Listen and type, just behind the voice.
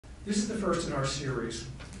This is the first in our series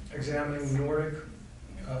examining Nordic,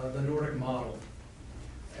 the Nordic model,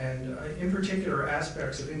 and in particular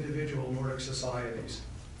aspects of individual Nordic societies.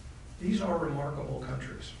 These are remarkable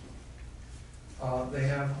countries.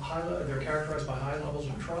 They're characterized by high levels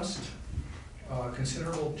of trust,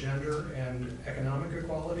 considerable gender and economic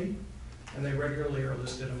equality, and they regularly are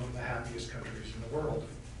listed among the happiest countries in the world.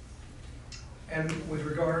 And with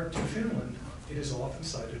regard to Finland, it is often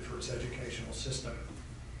cited for its educational system.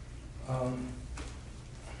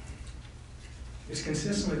 It's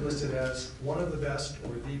consistently listed as one of the best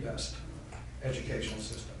or the best educational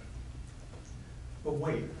system. But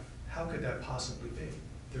wait, how could that possibly be?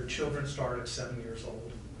 Their children start at 7 years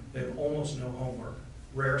old. They have almost no homework,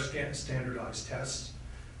 rare standardized tests,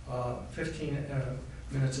 15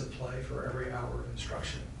 minutes of play for every hour of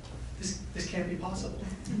instruction. This can't be possible.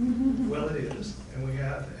 Well, it is, and we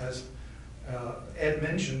have, as Ed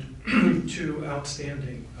mentioned, two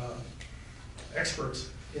outstanding experts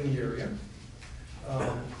in the area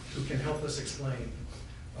who can help us explain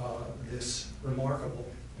this remarkable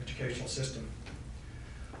educational system.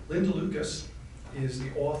 Linda Liukas is the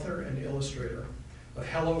author and illustrator of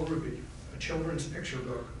Hello Ruby, a children's picture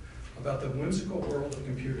book about the whimsical world of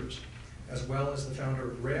computers, as well as the founder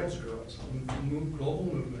of Rails Girls, a global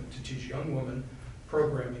movement to teach young women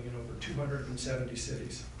programming in over 270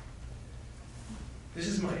 cities. This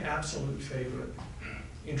is my absolute favorite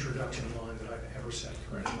introduction line that I've ever said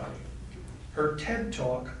for anybody. Her TED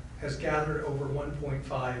Talk has gathered over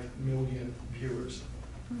 1.5 million viewers.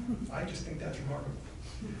 I just think that's remarkable.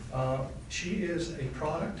 She is a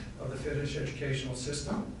product of the Finnish educational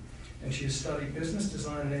system, and she has studied business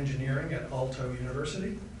design and engineering at Aalto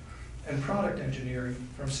University and product engineering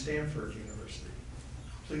from Stanford University.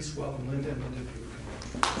 Please welcome Linda and Linda.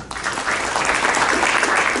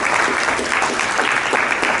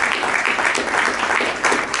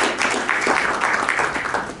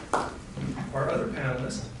 Our other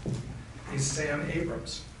panelist is Sam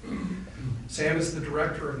Abrams. Sam is the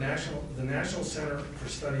director of the National Center for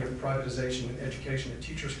Study of Privatization in Education at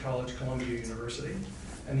Teachers College, Columbia University,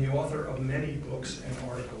 and the author of many books and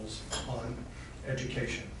articles on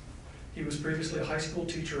education. He was previously a high school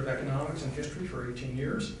teacher of economics and history for 18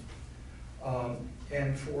 years,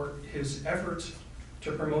 and for his efforts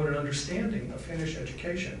to promote an understanding of Finnish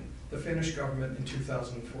education, the Finnish government in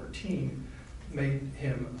 2014 made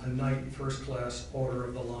him a Knight First Class Order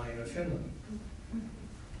of the Lion of Finland.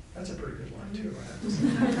 That's a pretty good line too, I have to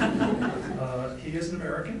say. He is an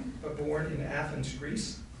American, but born in Athens,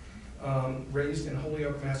 Greece, raised in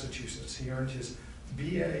Holyoke, Massachusetts. He earned his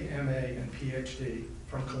BA, MA, and PhD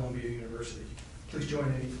from Columbia University. Please join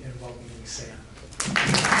me in welcoming Sam.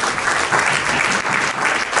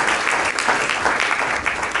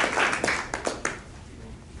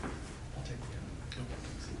 I'll take the end.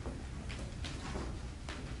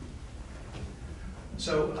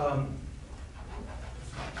 So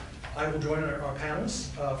I will join our panelists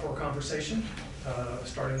for a conversation,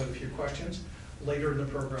 starting with a few questions. Later in the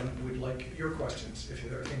program, we'd like your questions. If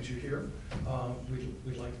there are things you hear,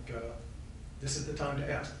 we'd like, this is the time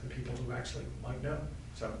to ask the people who actually might know.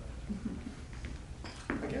 So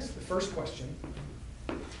I guess the first question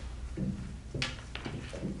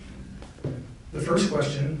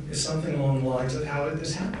is something along the lines of how did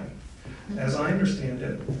this happen? As I understand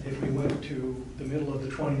it, if we went to the middle of the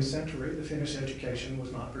 20th century, the Finnish education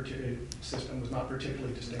system was not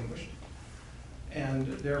particularly distinguished. And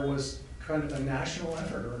there was kind of a national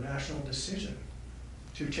effort or a national decision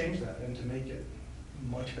to change that and to make it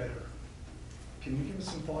much better. Can you give us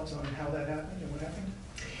some thoughts on how that happened and what happened?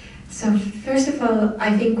 So first of all,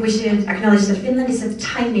 I think we should acknowledge that Finland is a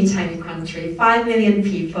tiny, tiny country, 5 million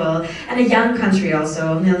people, and a young country also,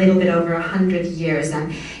 only a little bit over 100 years.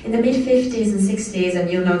 And in the mid-50s and 60s, and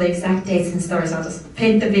you'll know the exact dates and stories, I'll just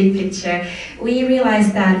paint the big picture, we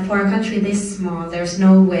realized that for a country this small, there's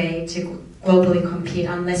no way to globally compete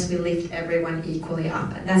unless we lift everyone equally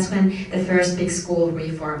up. And that's when the first big school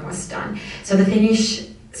reform was done. So the Finnish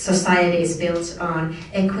society is built on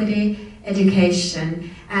equity, education,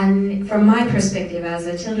 and from my perspective as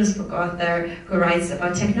a children's book author who writes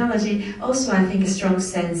about technology, also I think a strong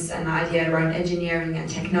sense and idea around engineering and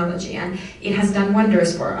technology, and it has done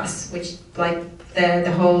wonders for us, which like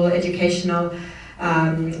the whole educational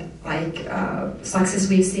success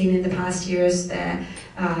we've seen in the past years, the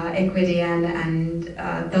equity and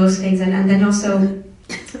those things, and then also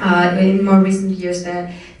in more recent years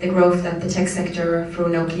the growth that the tech sector through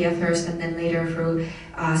Nokia first and then later through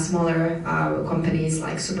smaller companies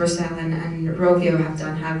like Supercell and Rovio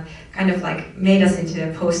have kind of like made us into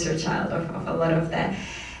a poster child of a lot of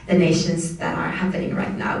the the nations that are happening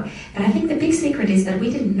right now. But I think the big secret is that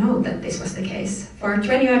we didn't know that this was the case. For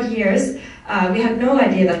 20 odd years, we had no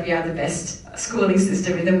idea that we are the best schooling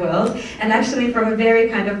system in the world. And actually, from a very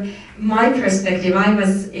kind of my perspective, I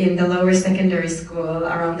was in the lower secondary school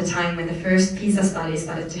around the time when the first PISA study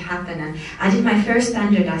started to happen. And I did my first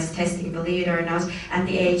standardized testing, believe it or not, at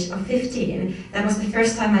the age of 15. That was the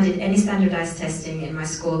first time I did any standardized testing in my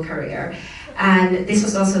school career. And this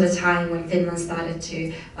was also the time when Finland started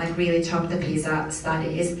to like really top the PISA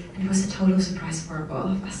studies. And it was a total surprise for all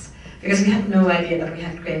of us, because we had no idea that we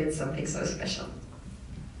had created something so special.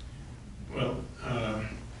 Well,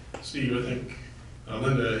 Steve, I think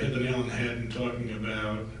Linda hit the nail on the head in talking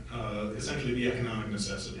about essentially the economic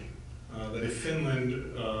necessity. That if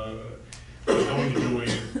Finland was going to join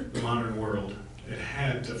the modern world, it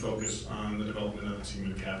had to focus on the development of its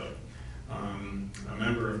human capital. A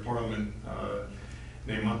member of parliament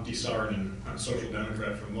named Matti Saarinen, a social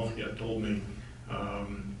democrat from Lohja, told me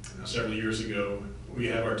several years ago, we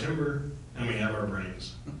have our timber and we have our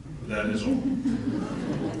brains. That is all.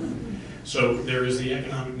 So there is the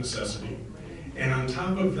economic necessity. And on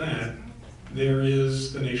top of that, there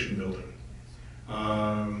is the nation building.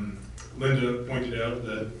 Linda pointed out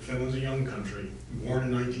that Finland's a young country, born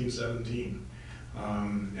in 1917,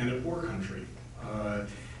 and a poor country.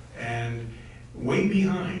 And way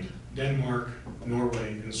behind Denmark,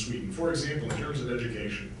 Norway, and Sweden. For example, in terms of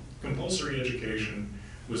education, compulsory education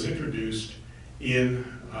was introduced in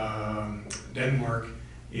Denmark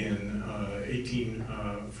in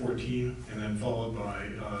 1814, and then followed by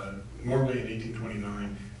Norway in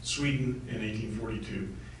 1829, Sweden in 1842.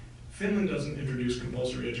 Finland doesn't introduce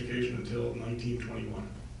compulsory education until 1921. Wow.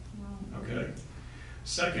 Okay?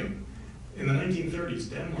 Second, in the 1930s,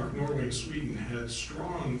 Denmark, Norway, and Sweden had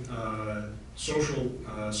strong social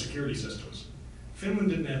security systems. Finland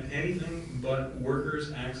didn't have anything but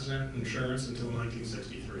workers' accident insurance until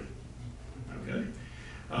 1963. Okay?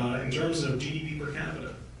 In terms of GDP per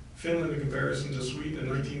capita, Finland, in comparison to Sweden in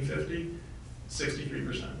 1950,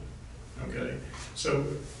 63%. Okay? So,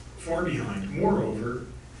 far behind. Moreover,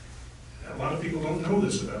 a lot of people don't know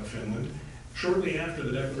this about Finland. Shortly after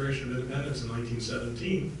the Declaration of Independence in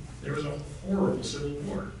 1917, there was a horrible civil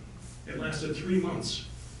war. It lasted 3 months.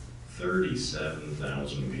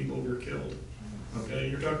 37,000 people were killed. Okay,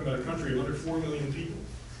 you're talking about a country of under 4 million people.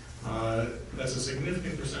 That's a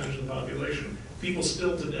significant percentage of the population. People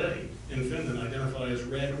still today in Finland identify as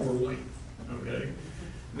red or white. Okay,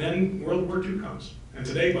 then World War II comes. And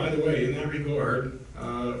today, by the way, in that regard,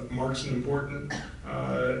 marks an important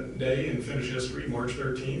day in Finnish history, March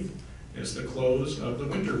 13th. It's the close of the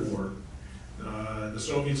Winter War. The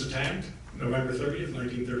Soviets attacked November 30th,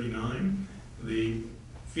 1939. The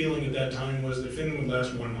feeling at that time was that Finland would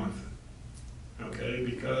last 1 month. Okay,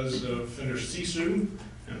 because of Finnish sisu,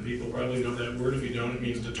 and people probably know that word. If you don't, it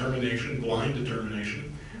means determination, blind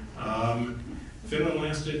determination. Finland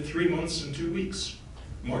lasted 3 months and 2 weeks.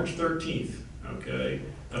 March 13th, okay,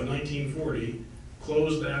 of 1940,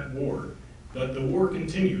 closed that war. But the war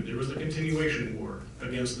continued. There was the continuation war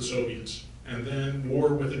against the Soviets, and then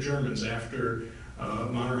war with the Germans after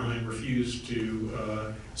Mannerheim refused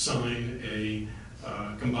to sign a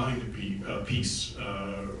combined peace.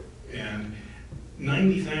 And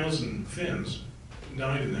 90,000 Finns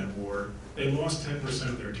died in that war. They lost 10%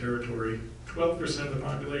 of their territory, 12% of the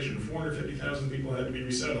population, 450,000 people had to be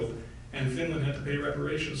resettled, and Finland had to pay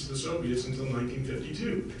reparations to the Soviets until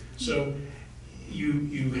 1952. So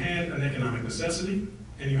you had an economic necessity,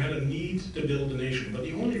 and you had a need to build a nation. But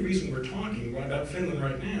the only reason we're talking about Finland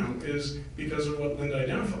right now is because of what Linda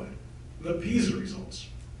identified, the PISA results.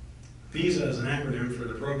 PISA is an acronym for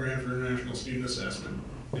the Program for International Student Assessment.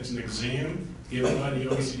 It's an exam given by the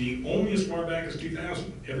OECD only as far back as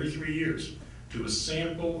 2000, every 3 years, to a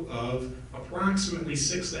sample of approximately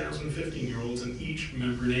 6,000 15-year-olds in each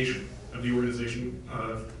member nation of the organization,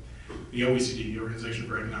 the OECD, the Organization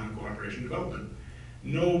for Economic Cooperation and Development.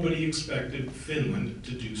 Nobody expected Finland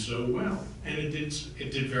to do so well, and it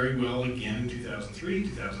did very well again in 2003,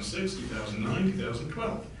 2006, 2009,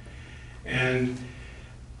 2012. And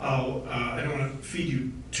I don't want to feed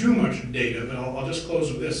you too much data, but I'll just close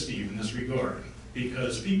with this, Steve, in this regard,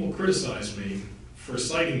 because people criticize me for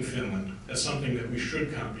citing Finland as something that we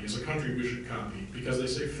should copy, as a country we should copy, because they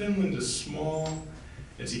say Finland is small,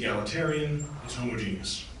 it's egalitarian, it's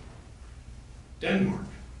homogeneous. Denmark,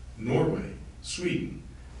 Norway, Sweden,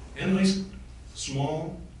 and Iceland,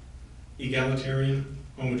 small, egalitarian,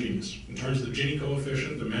 homogeneous. In terms of the Gini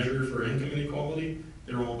coefficient, the measure for income inequality,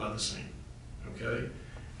 they're all about the same, okay?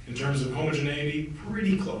 In terms of homogeneity,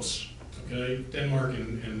 pretty close, okay? Denmark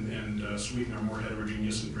and Sweden are more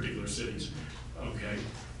heterogeneous in particular cities, okay?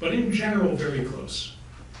 but in general, very close.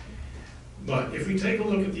 But if we take a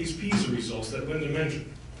look at these PISA results that Linda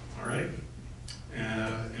mentioned, all right?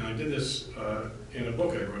 And I did this in a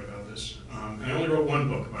book I wrote about this. And I only wrote one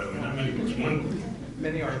book, by the way, not many books, one book.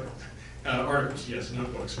 Many articles. Articles, yes,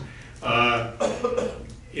 not books.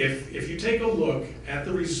 If you take a look at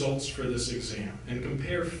the results for this exam and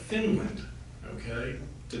compare Finland, okay,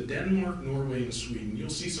 to Denmark, Norway, and Sweden, you'll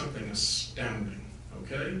see something astounding,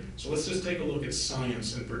 okay? So let's just take a look at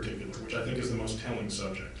science in particular, which I think is the most telling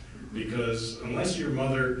subject. Because unless your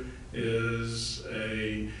mother is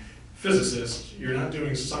a physicist, you're not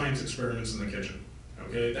doing science experiments in the kitchen,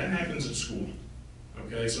 okay? That happens at school,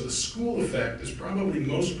 okay? So the school effect is probably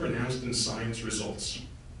most pronounced in science results.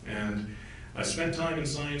 And I spent time in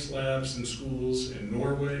science labs in schools in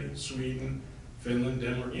Norway, Sweden, Finland,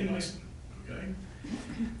 Denmark, and Iceland, okay?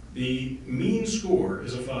 The mean score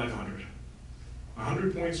is a 500.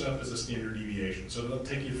 100 points up is a standard deviation. So they'll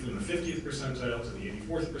take you from the 50th percentile to the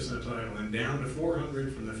 84th percentile and then down to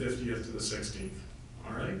 400 from the 50th to the 16th,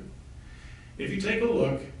 all right? If you take a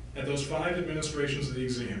look at those 5 administrations of the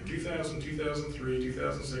exam, 2000, 2003,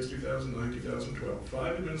 2006, 2009, 2012,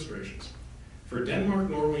 5 administrations, for Denmark,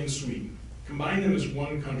 Norway, and Sweden, combine them as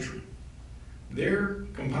one country, their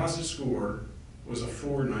composite score was a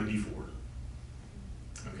 494,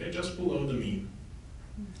 okay, just below the mean.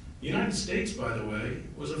 The United States, by the way,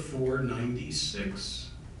 was a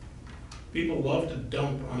 496. People love to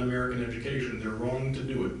dump on American education. They're wrong to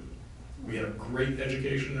do it. We have great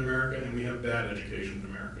education in America and we have bad education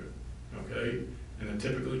in America, okay? And it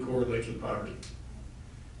typically correlates with poverty.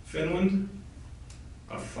 Finland,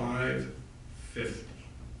 a 550.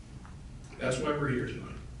 That's why we're here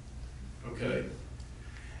tonight, okay?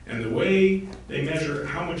 And the way they measure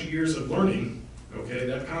how much years of learning, okay,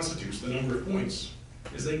 that constitutes the number of points,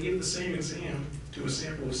 is they give the same exam to a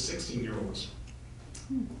sample of 16-year-olds.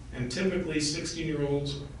 And typically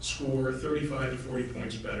 16-year-olds score 35 to 40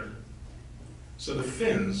 points better. So the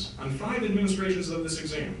Finns, on 5 administrations of this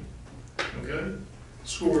exam, okay,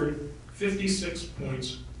 scored 56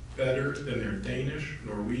 points better than their Danish,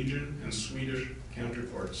 Norwegian, and Swedish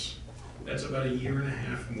counterparts. That's about 1.5 years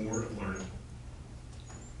more of learning.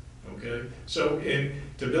 Okay, so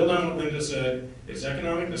to build on what Linda said, it's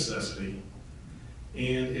economic necessity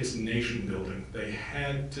and it's nation building. They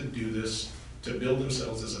had to do this to build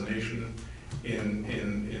themselves as a nation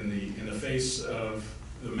in the face of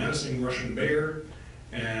the menacing Russian bear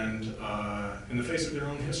and in the face of their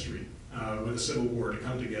own history with the Civil War, to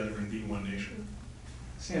come together and be one nation.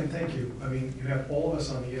 Sam, thank you. I mean, you have all of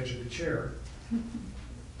us on the edge of the chair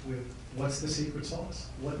with what's the secret sauce?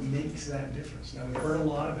 What makes that difference? Now, we've heard a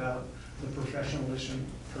lot about the professionalism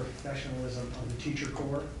of the teacher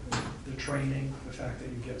corps, the training, the fact that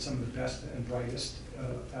you get some of the best and brightest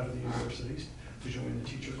out of the universities to join the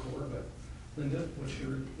teacher corps. But Linda, what's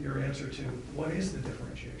your answer to what is the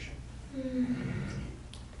differentiation?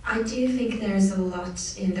 I do think there's a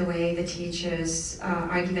lot in the way the teachers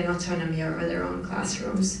are given autonomy over their own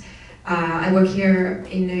classrooms. I work here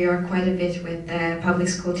in New York quite a bit with the public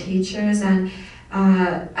school teachers, and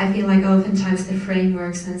I feel like oftentimes the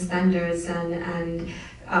frameworks and standards and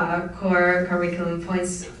core curriculum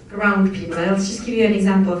points around people. I'll just give you an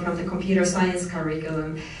example from the computer science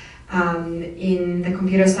curriculum. In the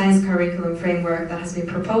computer science curriculum framework that has been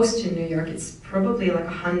proposed to New York, it's probably like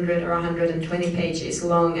 100 or 120 pages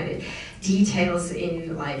long, and it details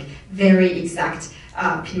in like very exact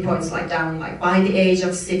pinpoints, like down like by the age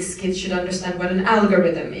of 6 kids should understand what an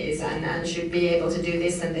algorithm is and should be able to do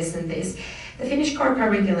this and this and this. The Finnish core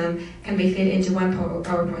curriculum can be fit into one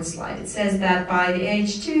PowerPoint slide. It says that by the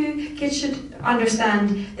age 2, kids should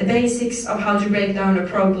understand the basics of how to break down a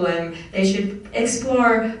problem. They should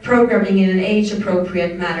explore programming in an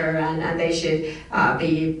age-appropriate manner, and they should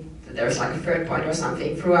there's like a third point or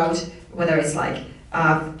something throughout, whether it's like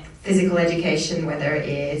physical education, whether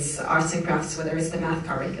it's arts and crafts, whether it's the math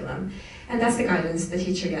curriculum. And that's the guidance the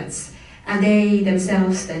teacher gets. And they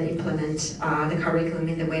themselves then implement the curriculum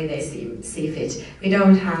in the way they see fit. We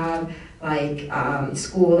don't have like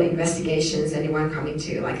school investigations, anyone coming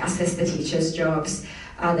to like assess the teachers' jobs.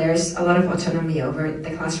 There's a lot of autonomy over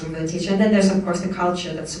the classroom for the teacher. And then there's of course the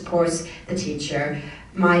culture that supports the teacher.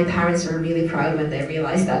 My parents were really proud when they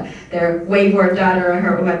realized that their wayward daughter,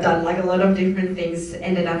 who had done like a lot of different things,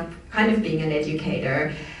 ended up kind of being an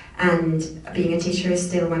educator. And being a teacher is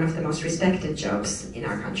still one of the most respected jobs in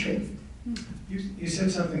our country. You said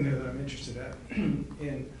something there that I'm interested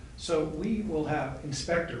in. So we will have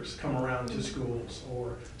inspectors come around to schools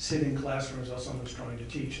or sit in classrooms while someone's trying to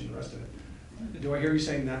teach and the rest of it. Do I hear you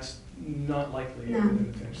saying that's not likely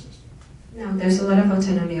within the Finnish system? No, there's a lot of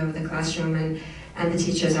autonomy over the classroom, and the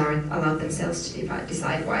teachers aren't allowed themselves to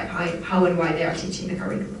decide how and why they are teaching the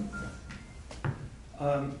curriculum.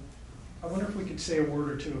 I wonder if we could say a word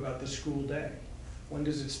or two about the school day. When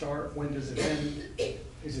does it start? When does it end?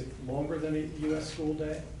 Is it longer than a U.S. school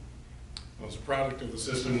day? Well, it's a product of the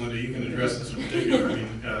system, Linda. You can address this in particular. I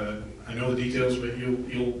mean, I know the details, but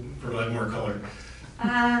you'll provide more color.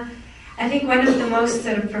 I think one of the most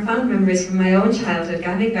sort of profound memories from my own childhood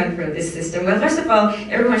having gone through this system, well, first of all,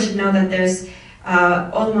 everyone should know that there's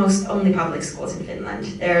almost only public schools in Finland.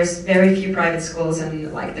 There's very few private schools,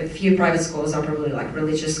 and like the few private schools are probably like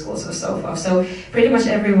religious schools or so forth. So pretty much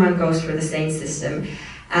everyone goes through the same system.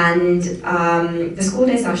 And the school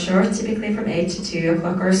days are short, typically from 8 to 2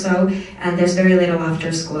 o'clock or so, and there's very little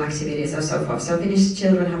after school activities or so forth. So Finnish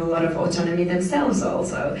children have a lot of autonomy themselves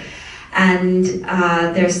also. And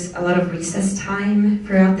there's a lot of recess time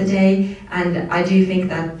throughout the day, and I do think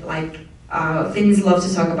that like Finns love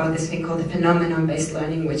to talk about this thing called the phenomenon-based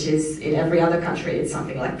learning, which is in every other country it's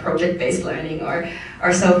something like project-based learning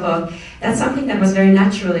or so forth. That's something that was very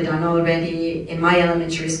naturally done already in my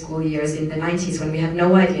elementary school years in the 90s, when we had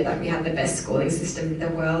no idea that we had the best schooling system in the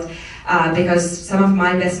world. Because some of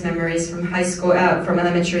my best memories from high school, from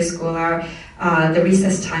elementary school, are the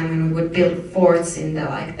recess time when we would build forts in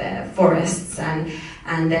the forests,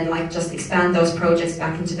 and then like just expand those projects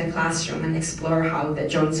back into the classroom and explore how the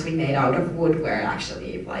joints we made out of wood were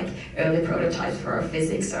actually like early prototypes for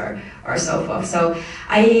physics or so forth. So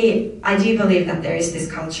I do believe that there is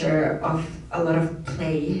this culture of a lot of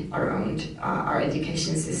play around our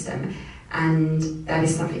education system, and that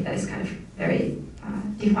is something that is kind of very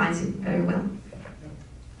defines it very well.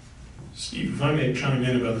 Steve, if I may chime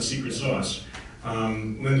in about the secret sauce.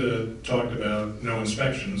 Linda talked about no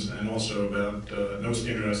inspections and also about no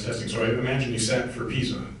standardized testing. So I imagine you sat for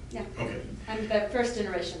PISA. Yeah. Okay. And the first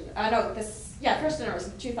generation. First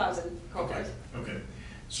generation, 2000 cohort. Okay.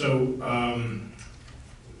 So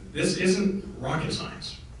this isn't rocket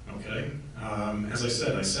science. Okay. As I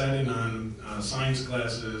said, I sat in on science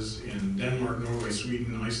classes in Denmark, Norway,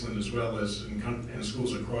 Sweden, Iceland, as well as in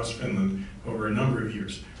schools across Finland over a number of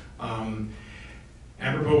years.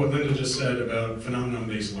 Apropos what Linda just said about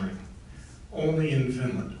phenomenon-based learning, only in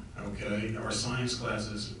Finland, okay, our science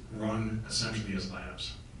classes run essentially as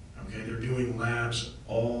labs. Okay, they're doing labs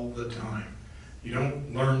all the time. You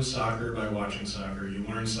don't learn soccer by watching soccer. You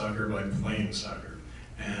learn soccer by playing soccer,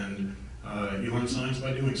 and you learn science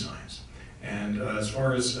by doing science. And as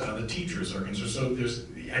far as the teachers are concerned, so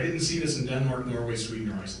I didn't see this in Denmark, Norway,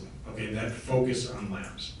 Sweden, or Iceland. Okay, that focus on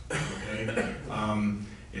labs. Okay,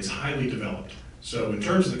 is highly developed. So in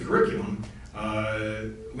terms of the curriculum,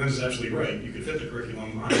 Linda's absolutely right. You could fit the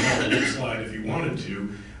curriculum on a slide if you wanted to,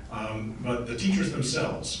 but the teachers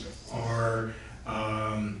themselves are,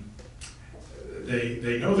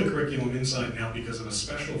 they know the curriculum inside and out because of a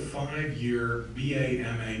special 5-year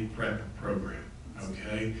BA/MA prep program,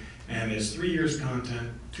 okay? And it's 3 years content,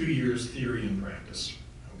 2 years theory and practice,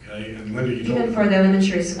 okay? And Linda, you told me. Even for the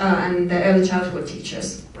elementary and the early childhood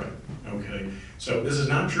teachers. Right, okay. So this is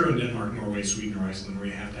not true in Denmark, Norway, Sweden, or Iceland, where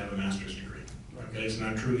you have to have a master's degree. Okay, it's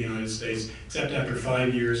not true in the United States, except after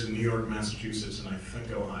 5 years in New York, Massachusetts, and I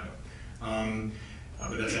think Ohio.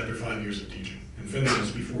 But that's after 5 years of teaching. In Finland, it's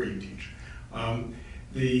before you teach.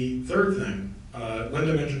 The third thing,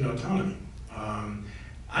 Linda mentioned autonomy.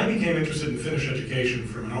 I became interested in Finnish education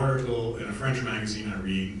from an article in a French magazine I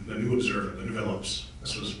read, The New Observer, The Nouvelle Obs.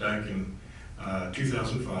 This was back in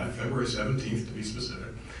 2005, February 17th to be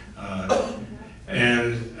specific.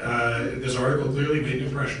 And this article clearly made an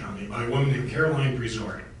impression on me by a woman named Caroline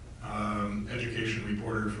Brizard, education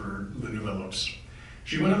reporter for The Nouvelle Obs.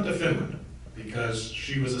 She went up to Finland because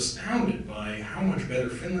she was astounded by how much better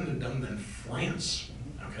Finland had done than France,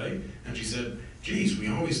 okay? And she said, geez, we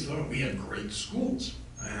always thought we had great schools,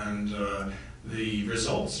 and the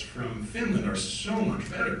results from Finland are so much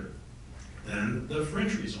better than the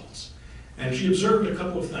French results. And she observed a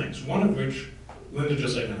couple of things, one of which Linda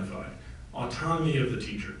just identified. Autonomy of the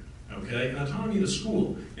teacher, okay? And autonomy of the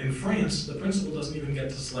school. In France, the principal doesn't even get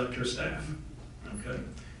to select her staff, okay?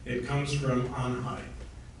 It comes from on high.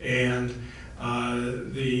 And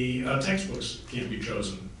the textbooks can't be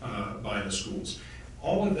chosen by the schools.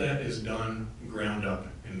 All of that is done ground up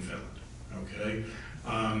in Finland, okay?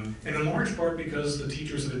 And in large part because the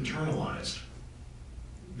teachers have internalized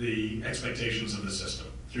the expectations of the system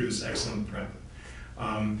through this excellent prep.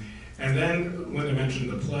 And then Linda mentioned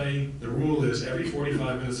the play. The rule is every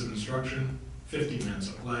 45 minutes of instruction, 50 minutes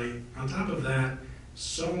of play. On top of that,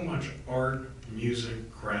 so much art,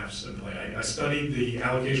 music, crafts, and play. I studied the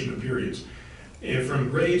allocation of periods. From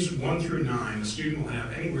grades 1 through 9, the student will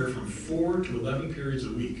have anywhere from 4 to 11 periods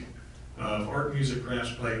a week of art, music,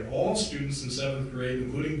 crafts, play. All students in 7th grade,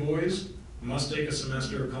 including boys, must take a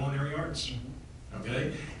semester of culinary arts.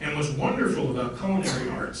 Okay? And what's wonderful about culinary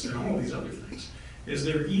arts and all these other things is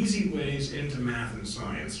there are easy ways into math and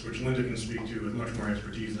science, which Linda can speak to with much more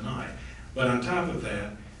expertise than I. But on top of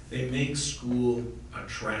that, they make school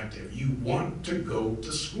attractive. You want to go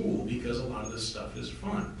to school because a lot of this stuff is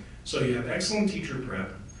fun. So you have excellent teacher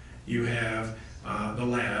prep, you have the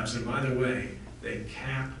labs, and by the way, they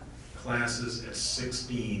cap classes at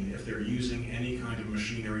 16 if they're using any kind of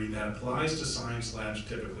machinery that applies to science labs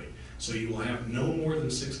typically. So you will have no more than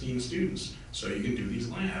 16 students, so you can do these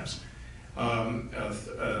labs.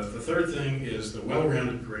 The third thing is the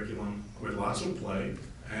well-rounded curriculum with lots of play,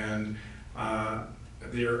 and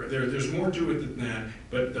there's more to it than that,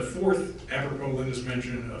 but the fourth, apropos Linda's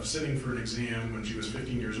mention of sitting for an exam when she was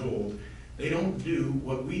 15 years old, they don't do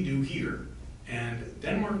what we do here. And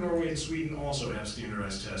Denmark, Norway, and Sweden also have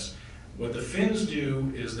standardized tests. What the Finns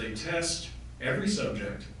do is they test every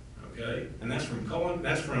subject, okay? And that's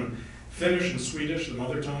from Finnish and Swedish, the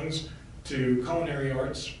mother tongues, to culinary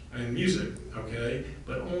arts and music, okay?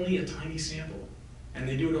 But only a tiny sample. And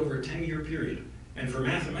they do it over a 10-year period. And for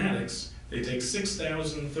mathematics, they take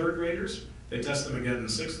 6,000 third graders, they test them again in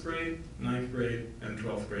 6th grade, 9th grade, and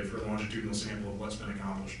 12th grade for a longitudinal sample of what's been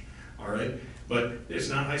accomplished, all right? But it's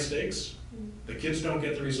not high stakes. The kids don't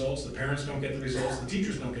get the results, the parents don't get the results, the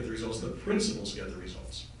teachers don't get the results, the principals get the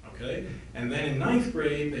results, okay? And then in 9th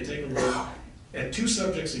grade, they take a look at 2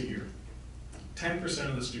 subjects a year, 10%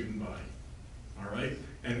 of the student body, all right?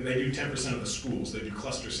 And they do 10% of the schools. They do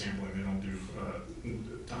cluster sampling, they don't do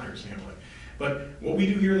entire sampling. But what we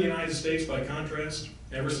do here in the United States, by contrast,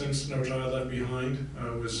 ever since No Child Left Behind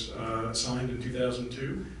was signed in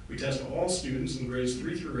 2002, we test all students in grades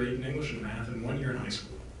 3 through 8 in English and math in 1 year in high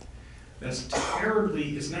school. That's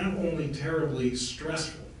it's not only terribly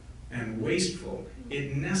stressful and wasteful,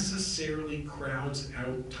 it necessarily crowds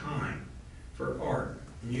out time for art,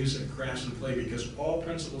 music, crafts, and play, because all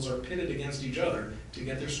principals are pitted against each other to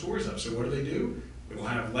get their scores up. So what do? We'll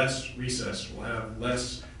have less recess, we'll have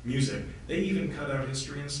less music. They even cut out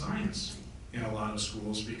history and science in a lot of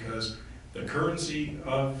schools because the currency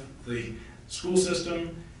of the school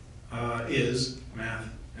system is math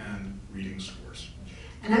and reading scores.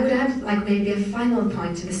 And I would add like maybe a final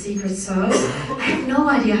point to the secret sauce. I have no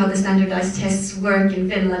idea how the standardized tests work in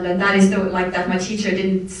Finland, and that is like that my teacher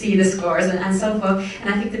didn't see the scores and so forth.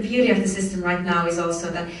 And I think the beauty of the system right now is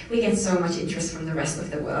also that we get so much interest from the rest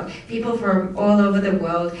of the world. People from all over the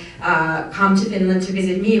world come to Finland to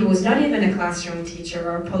visit me, who's not even a classroom teacher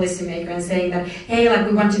or a policymaker, and saying that, hey, like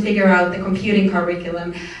we want to figure out the computing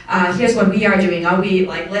curriculum. Here's what we are doing. Are we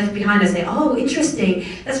like left behind? And say, oh, interesting.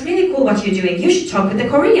 That's really cool what you're doing. You should talk with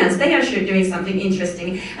the Koreans, they are sure doing something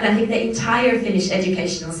interesting. And I think the entire Finnish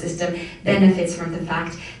educational system benefits from the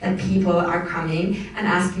fact that people are coming and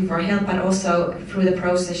asking for help, but also through the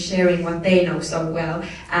process sharing what they know so well,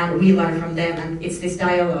 and we learn from them. And it's this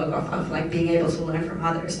dialogue of like being able to learn from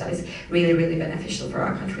others that is really, really beneficial for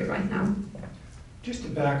our country right now. Just to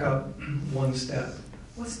back up one step,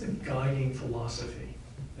 what's the guiding philosophy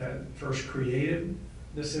that first created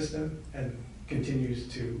the system and continues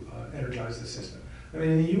to energize the system? I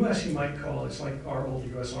mean, in the U.S., you might call it's like our old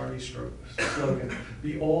U.S. Army slogan: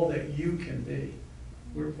 "Be all that you can be."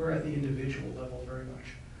 We're at the individual level very much.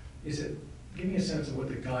 Give me a sense of what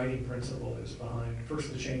the guiding principle is behind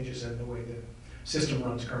first the changes in the way the system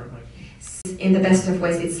runs currently. In the best of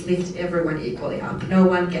ways, it's lift everyone equally up. No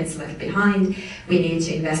one gets left behind. We need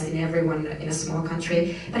to invest in everyone in a small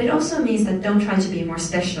country. But it also means that don't try to be more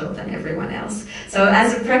special than everyone else. So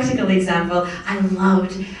as a practical example, I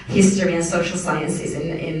loved history and social sciences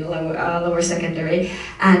in lower secondary.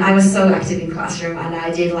 And I was so active in classroom, and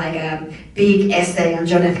I did like a big essay on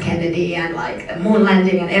John F. Kennedy and like the moon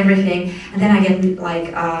landing and everything. And then I get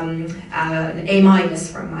like an A-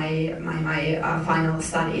 from my final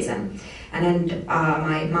studies. And then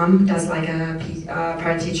my mom does like a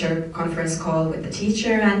parent-teacher conference call with the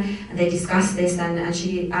teacher, and they discuss this, and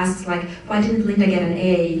she asks like, why didn't Linda get an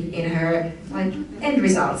A in her like end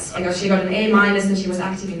results? Because she got an A- and she was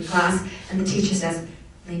active in class, and the teacher says,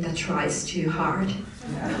 Linda tries too hard.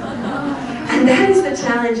 And that is the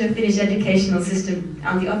challenge of Finnish educational system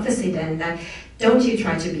on the opposite end, that don't you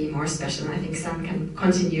try to be more special. And I think some can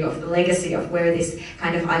continue of the legacy of where this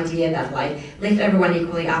kind of idea that like lift everyone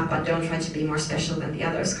equally up but don't try to be more special than the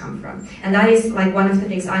others come from. And that is like one of the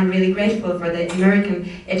things I'm really grateful for the American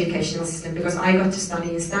educational system, because I got to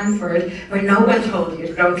study in Stanford where no one told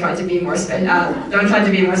you don't try to be more special. Don't try to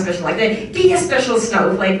be more special. Like be a special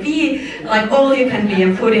snowflake, be like all you can be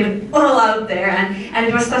and put it all out there. And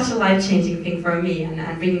it was such a life-changing thing for me,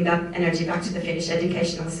 and bringing that energy back to the Finnish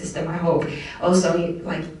educational system, I hope, also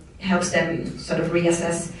like helps them sort of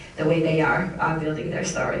reassess the way they are building their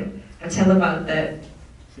story. But tell about the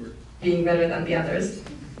being better than the others.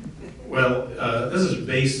 Well, this is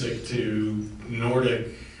basic to Nordic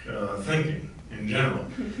thinking in general.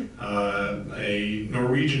 A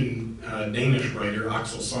Norwegian Danish writer,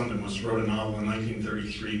 Axel Sundemus, wrote a novel in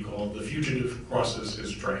 1933 called The Fugitive Crosses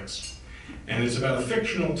His Tracks. And it's about a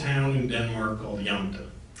fictional town in Denmark called Jante.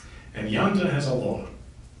 And Jante has a law.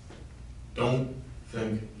 Don't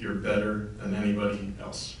think you're better than anybody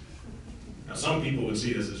else. Now, some people would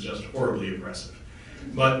see this as just horribly aggressive,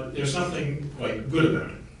 but there's something quite good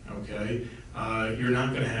about it, okay? You're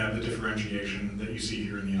not going to have the differentiation that you see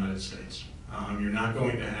here in the United States. You're not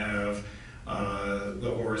going to have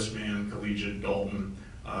the Horace Mann Collegiate Dalton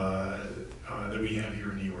that we have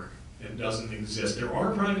here in New York. It doesn't exist. There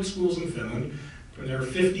are private schools in Finland. There are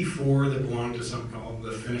 54 that belong to something called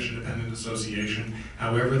the Finnish Independent Association.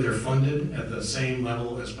 However, they're funded at the same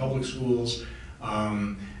level as public schools.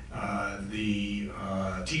 The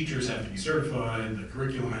teachers have to be certified, the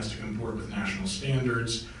curriculum has to comport with national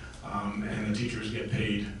standards, and the teachers get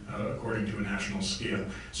paid according to a national scale.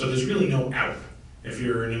 So there's really no out. If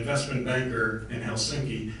you're an investment banker in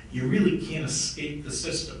Helsinki, you really can't escape the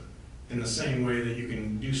system in the same way that you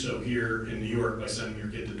can do so here in New York by sending your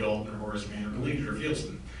kid to Dalton or Horace Mann or Collegiate or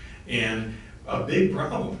Fieldston. And a big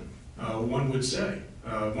problem, one could say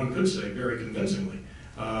very convincingly,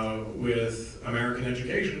 with American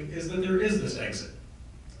education is that there is this exit.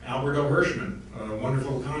 Albert O. Hirschman, a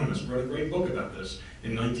wonderful economist, wrote a great book about this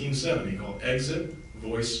in 1970 called Exit,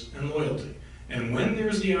 Voice, and Loyalty. And when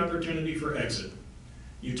there's the opportunity for exit,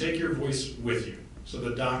 you take your voice with you. So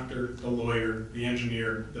the doctor, the lawyer, the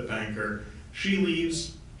engineer, the banker, she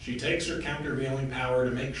leaves, she takes her countervailing power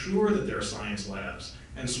to make sure that there are science labs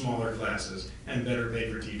and smaller classes and better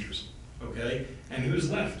paid for teachers, okay? And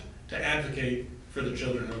who's left to advocate for the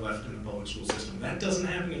children who are left in the public school system? That doesn't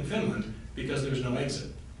happen in Finland because there's no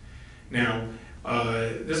exit. Now,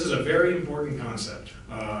 this is a very important concept.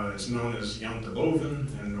 It's known as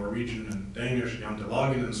janteloven in Norwegian and Danish,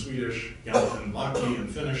 jantelagen in Swedish, jantelaki in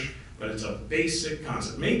Finnish, but it's a basic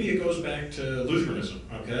concept. Maybe it goes back to Lutheranism,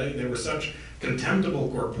 okay? They were such contemptible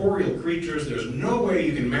corporeal creatures, there's no way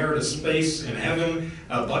you can merit a space in heaven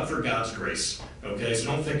but for God's grace, okay? So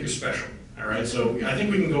don't think you're special. All right, so I think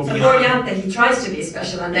we can go beyond. So for Jante, he tries to be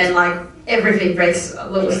special, and then like everything breaks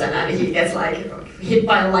loose, and he gets like hit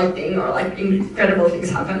by lightning, or like incredible things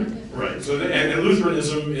happen. Right. So, and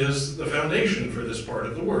Lutheranism is the foundation for this part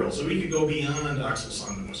of the world. So we could go beyond Axel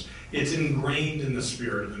Sundemus. It's ingrained in the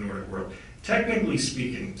spirit of the Nordic world. Technically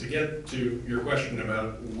speaking, to get to your question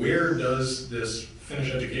about where does this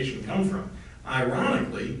Finnish education come from,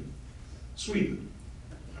 ironically, Sweden.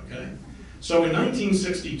 Okay. So in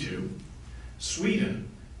 1962. Sweden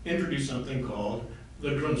introduced something called the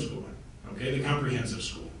Grundskolan, okay, the comprehensive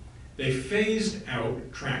school. They phased out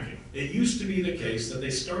tracking. It used to be the case that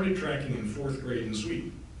they started tracking in 4th grade in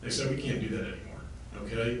Sweden. They said, we can't do that anymore,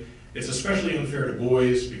 okay? It's especially unfair to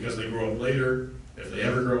boys because they grow up later, if they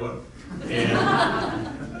ever grow up.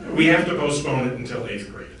 And we have to postpone it until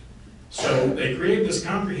 8th grade. So they created this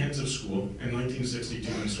comprehensive school in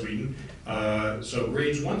 1962 in Sweden. So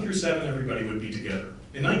grades 1 through 7, everybody would be together.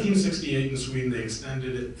 In 1968 in Sweden, they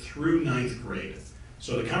extended it through 9th grade.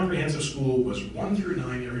 So the comprehensive school was 1 through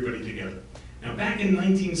 9, everybody together. Now back in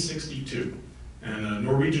 1962, and a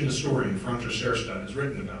Norwegian historian, Frances Kjærstad, has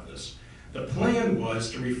written about this, the plan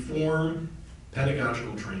was to reform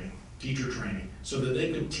pedagogical training, teacher training, so that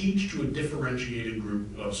they could teach to a differentiated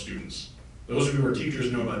group of students. Those of you who are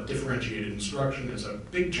teachers know about differentiated instruction. It's a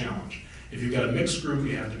big challenge. If you've got a mixed group,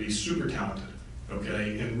 you have to be super talented,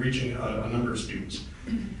 okay, in reaching a number of students.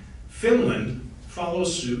 Finland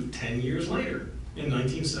follows suit 10 years later, in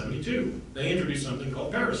 1972. They introduced something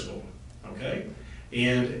called peruskola, okay?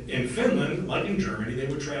 And in Finland, like in Germany, they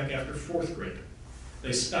would track after 4th grade.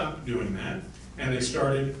 They stopped doing that, and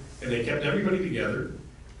they kept everybody together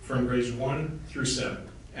from grades 1 through 7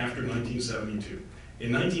 after 1972.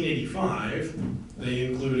 In 1985, they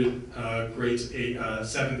included grades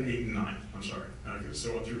 7, 8, and 9, I'm sorry,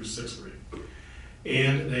 so up through 6th grade.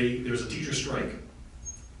 And there was a teacher strike,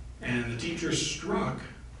 and the teachers struck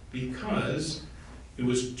because it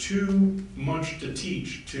was too much to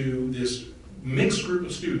teach to this mixed group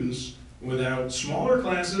of students without smaller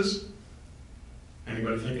classes.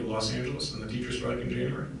 Anybody think of Los Angeles and the teacher strike in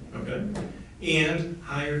January? Okay. And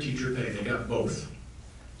higher teacher pay. They got both.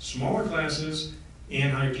 Smaller classes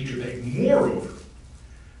and higher teacher pay. Moreover,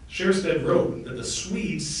 Scherstedt wrote that the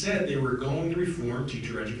Swedes said they were going to reform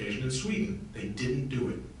teacher education in Sweden. They didn't do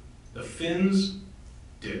it. The Finns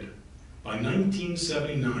did. By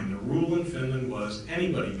 1979, the rule in Finland was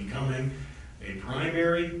anybody becoming a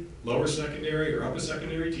primary, lower secondary, or upper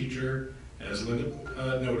secondary teacher, as Linda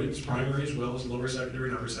noted, it's primary as well as lower secondary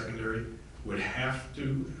and upper secondary, would have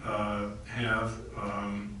to have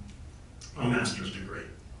a master's degree.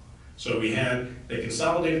 So they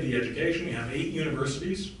consolidated the education. We have 8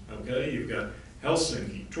 universities, okay? You've got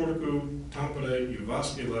Helsinki, Turku, Tampere,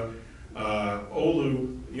 Jyväskylä,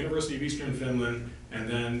 Oulu, University of Eastern Finland, and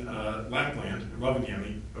then Lapland,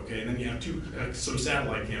 Rovaniemi, okay? And then you have some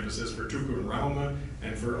satellite campuses for Turku and Rauma,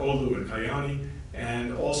 and for Oulu and Kajaani,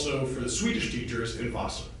 and also for the Swedish teachers in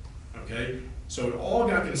Vasa, okay? So it all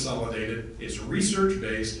got consolidated. It's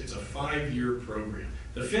research-based. It's a 5-year program.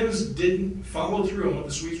 The Finns didn't follow through on what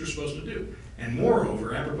the Swedes were supposed to do. And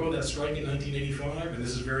moreover, apropos that strike in 1985, and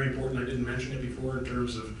this is very important, I didn't mention it before in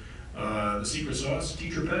terms of the secret sauce,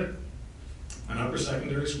 teacher pay. An upper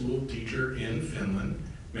secondary school teacher in Finland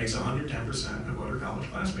makes 110% of what her college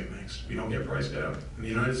classmate makes. We don't get priced out. In the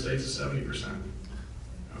United States, it's 70%.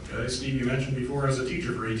 Okay, Steve, you mentioned before I was a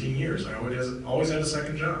teacher for 18 years. I always had a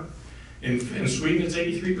second job. In Sweden, it's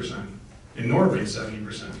 83%. In Norway, it's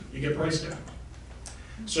 70%. You get priced out.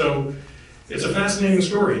 So it's a fascinating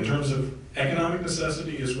story in terms of economic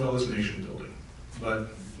necessity as well as nation building, but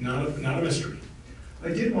not a mystery. I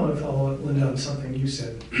did want to follow up, Linda, on something you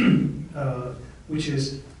said, which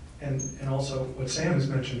is, and also what Sam has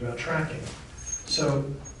mentioned about tracking. So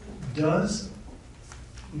does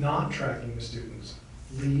not tracking the students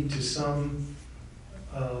lead to some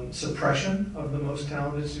suppression of the most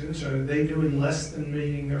talented students? Are they doing less than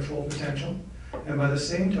meeting their full potential? And by the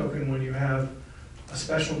same token, when you have a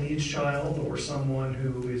special needs child or someone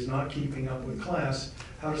who is not keeping up with class,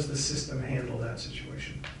 how does the system handle that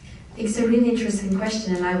situation? It's a really interesting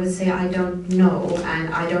question, and I would say I don't know, and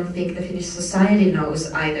I don't think the Finnish society knows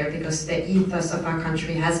either, because the ethos of our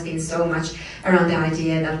country has been so much around the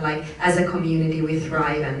idea that, like, as a community we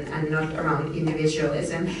thrive and not around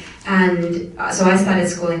individualism. And so I started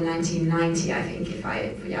school in 1990, I think,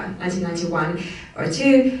 1991 or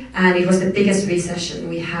 2, and it was the biggest recession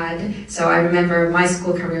we had. So I remember my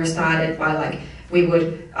school career started by, like, we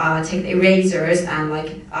would take the erasers and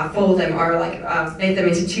fold them, or make them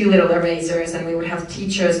into 2 little erasers, and we would have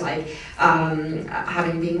teachers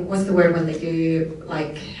having been, what's the word when you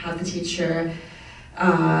have the teacher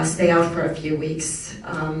stay out for a few weeks?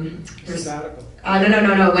 Sabbatical.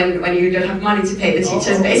 No. When you don't have money to pay the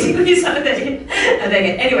teachers, basically, so they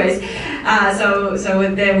get. Anyways, so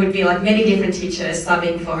there would be many different teachers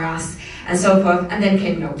subbing for us and so forth, and then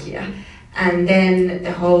came Nokia. And then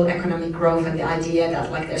the whole economic growth and the idea that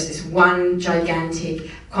there's this one gigantic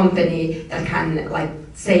company that can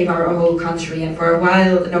save our whole country. And for a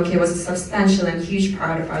while, Nokia was a substantial and huge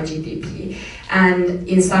part of our GDP. And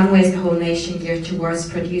in some ways, the whole nation geared towards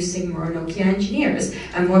producing more Nokia engineers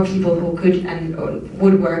and more people who could and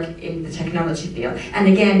would work in the technology field. And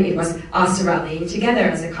again, it was us rallying together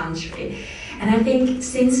as a country. And I think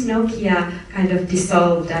since Nokia kind of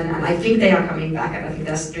dissolved, and I think they are coming back, and I think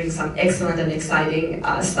they're doing some excellent and exciting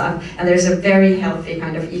stuff, and there's a very healthy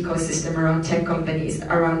kind of ecosystem around tech companies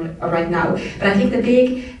around right now. But I think the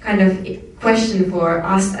big kind of question for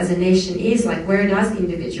us as a nation is where does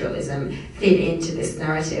individualism fit into this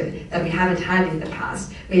narrative that we haven't had in the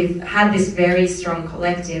past? We've had this very strong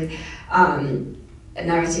collective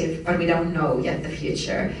narrative, but we don't know yet the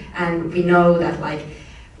future. And we know that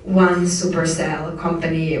one supercell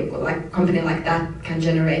company like that can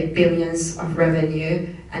generate billions of revenue,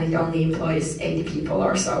 and it only employs 80 people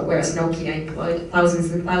or so, whereas Nokia employed thousands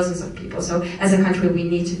and thousands of people. So as a country, we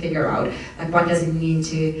need to figure out what does it mean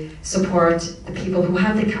to support the people who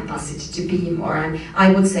have the capacity to be more. And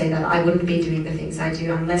I would say that I wouldn't be doing the things I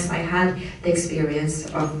do unless I had the experience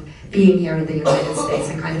of being here in the United States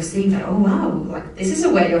and kind of seeing that, oh wow, this is a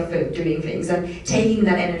way of doing things, and taking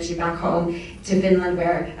that energy back home to Finland,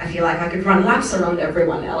 where I feel I could run laps around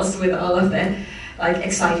everyone else with all of the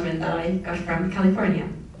excitement that I got from California.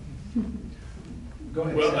 Go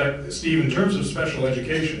ahead. Well, Steve, in terms of special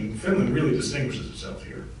education, Finland really distinguishes itself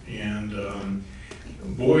here, and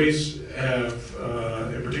boys have,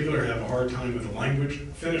 in particular, have a hard time with the language.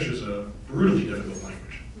 Finnish is a brutally difficult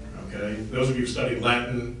language. Okay, those of you who studied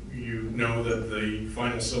Latin, you know that the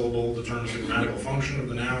final syllable determines the grammatical function of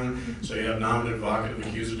the noun. So you have nominative, vocative,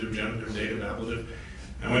 accusative, genitive, dative, ablative.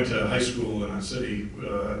 I went to high school in a city,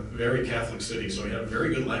 very Catholic city, so we had a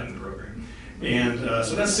very good Latin program. And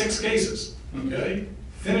so that's 6 cases. Okay,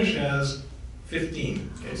 Finnish has 15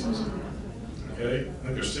 cases. Okay, I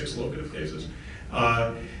think there's 6 locative cases.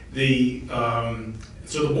 So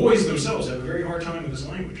the boys themselves have a very hard time with this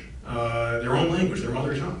language, their own language, their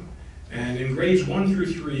mother tongue. And in grades 1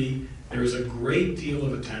 through 3, there is a great deal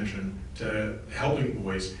of attention to helping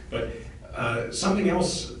boys. But something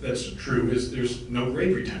else that's true is there's no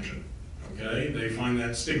grade retention. Okay, they find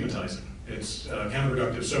that stigmatizing. It's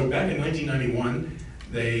counterproductive. So back in 1991,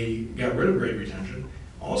 they got rid of grade retention.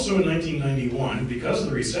 Also in 1991, because of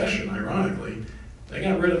the recession, ironically, they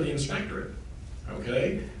got rid of the inspectorate.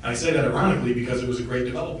 Okay, I say that ironically because it was a great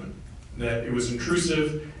development. That it was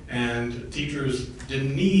intrusive, and teachers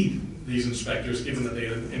didn't need these inspectors, given that they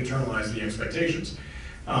had internalized the expectations.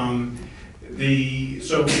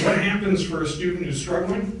 So what happens for a student who's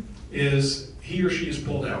struggling is he or she is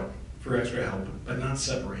pulled out for extra help, but not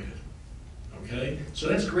separated. Okay, so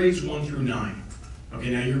that's grades 1 through 9. Okay,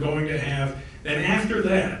 now you're going to have, then after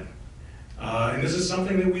that, and this is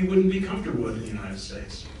something that we wouldn't be comfortable with in the United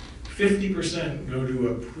States, 50% go to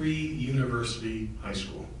a pre-university high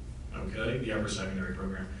school, okay, the upper secondary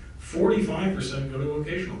program. 45% go to a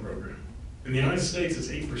vocational program. In the United States, it's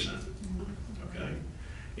 8%, okay?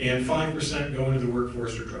 And 5% go into the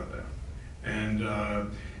workforce or drop out. And,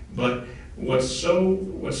 but what's so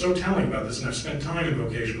telling about this, and I've spent time in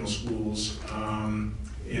vocational schools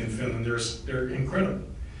in Finland, they're incredible.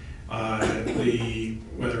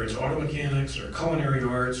 Whether it's auto mechanics or culinary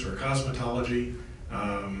arts or cosmetology,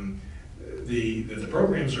 the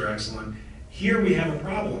programs are excellent. Here we have a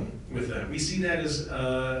problem with that. We see that as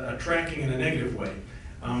a tracking in a negative way.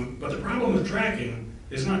 But the problem with tracking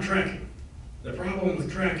is not tracking. The problem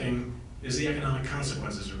with tracking is the economic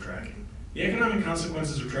consequences of tracking. The economic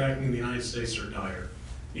consequences of tracking in the United States are dire.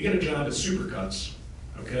 You get a job at Supercuts,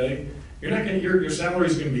 okay? Your salary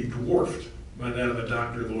is going to be dwarfed by that of a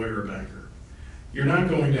doctor, lawyer, or banker. You're not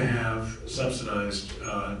going to have subsidized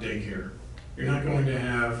daycare. You're not going to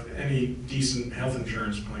have any decent health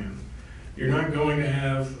insurance plan. You're not going to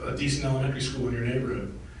have a decent elementary school in your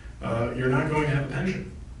neighborhood. You're not going to have a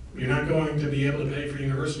pension. You're not going to be able to pay for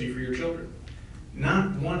university for your children.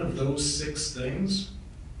 Not one of those 6 things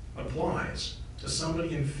applies to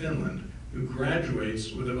somebody in Finland who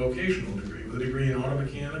graduates with a vocational degree, with a degree in auto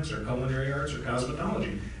mechanics or culinary arts or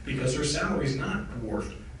cosmetology, because her salary is not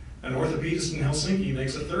dwarfed. An orthopedist in Helsinki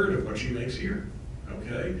makes 1/3 of what she makes here,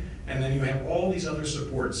 okay? And then you have all these other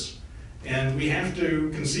supports. And we have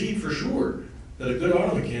to concede for sure that a good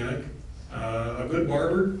auto mechanic, a good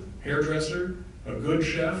barber, hairdresser, a good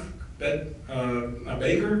chef, a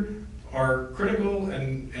baker are critical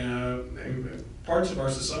and parts of our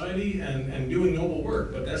society and doing noble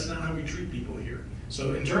work, but that's not how we treat people here.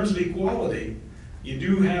 So in terms of equality, you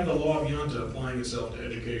do have the law of Janta applying itself to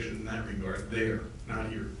education in that regard there, not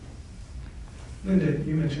here. Linda,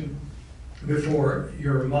 you mentioned before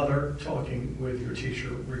your mother talking with your teacher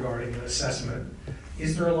regarding an assessment.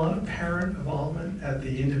 Is there a lot of parent involvement at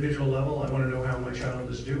the individual level? I want to know how my child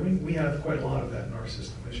is doing. We have quite a lot of that in our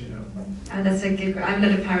system, as you know. That's a good. I'm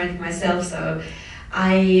not a parent myself, so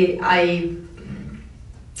I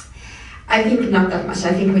think not that much.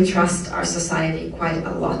 I think we trust our society quite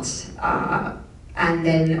a lot. And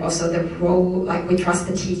then also the role, like we trust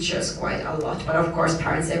the teachers quite a lot. But of course,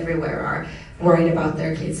 parents everywhere are worried about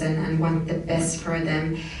their kids and want the best for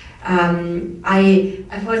them.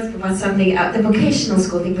 I thought about something, the vocational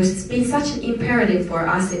school thing, because it's been such an imperative for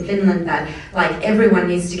us in Finland that like everyone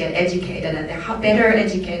needs to get educated, and the better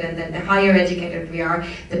educated and the higher educated we are,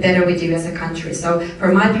 the better we do as a country. So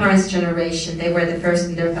for my parents' generation, they were the first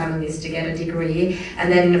in their families to get a degree,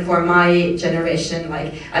 and then for my generation,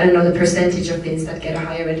 like I don't know the percentage of Finns that get a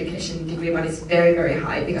higher education degree, but it's very, very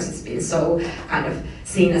high because it's been so kind of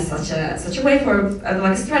seen as such a way for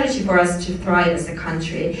like a strategy for us to thrive as a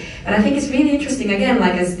country. But I think it's really interesting again,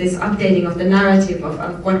 like as this updating of the narrative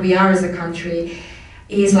of what we are as a country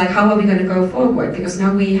is like, how are we going to go forward? Because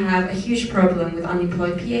now we have a huge problem with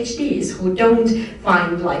unemployed PhDs who don't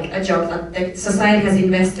find like a job that the society has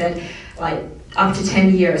invested like up to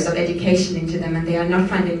 10 years of education into them, and they are not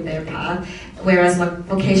finding their path. Whereas like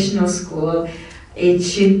vocational school, it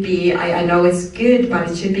should be, I know it's good, but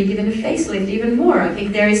it should be given a facelift even more. I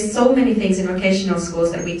think there is so many things in vocational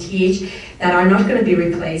schools that we teach that are not going to be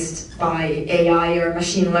replaced by AI or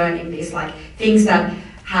machine learning. These like things that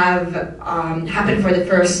have happened for the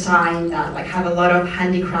first time, that like have a lot of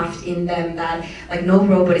handicraft in them that like no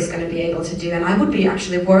robot is going to be able to do. And I would be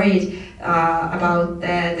actually worried about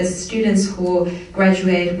the students who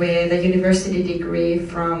graduate with a university degree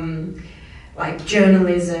from like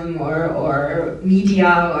journalism or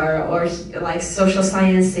media or like social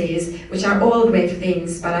sciences, which are all great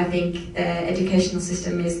things, but I think the educational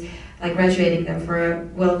system is like graduating them for a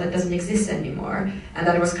world that doesn't exist anymore. And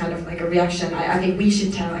that was kind of like a reaction. I think we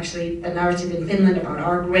should tell actually the narrative in Finland about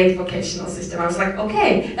our great vocational system. I was like,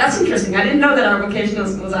 okay, that's interesting. I didn't know that our vocational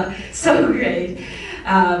schools are so great.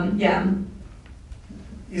 Yeah.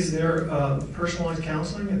 Is there personalized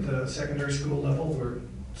counseling at the secondary school level where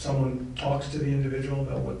someone talks to the individual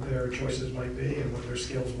about what their choices might be and what their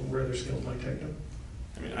skills, where their skills might take them?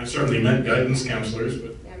 I mean, I've certainly met guidance counselors,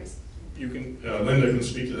 but Yeah, you can, Linda can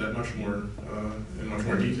speak to that much more, in much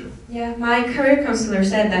more detail. Yeah, my career counselor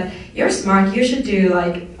said that you're smart, you should do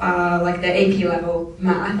like the AP level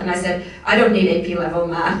math. And I said, I don't need AP level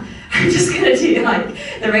math. I'm just gonna do like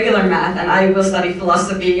the regular math and I will study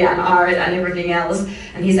philosophy and art and everything else.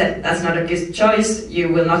 And he said, that's not a good choice. You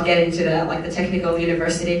will not get into the technical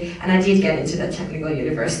university. And I did get into the technical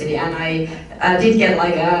university and I did get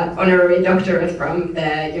like a honorary doctorate from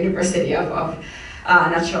the University of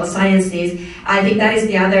Natural Sciences. I think that is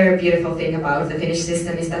the other beautiful thing about the Finnish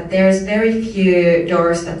system is that there's very few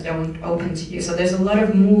doors that don't open to you. So there's a lot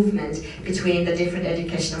of movement between the different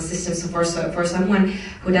educational systems. So for someone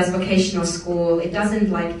who does vocational school, it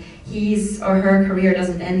doesn't like his or her career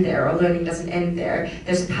doesn't end there or learning doesn't end there.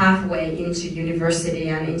 There's a pathway into university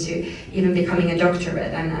and into even becoming a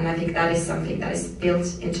doctorate. And I think that is something that is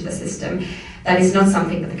built into the system. That is not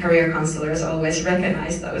something that the career counselors always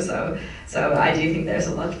recognize though, so I do think there's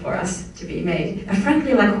a lot for us to be made. And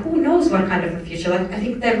frankly, like who knows what kind of a future, like I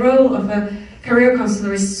think the role of a career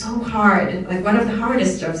counselor is so hard, like one of the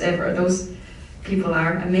hardest jobs ever. Those people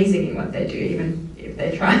are amazing in what they do, even if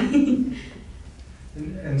they try.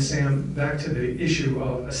 And Sam, back to the issue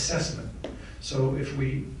of assessment. So if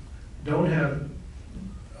we don't have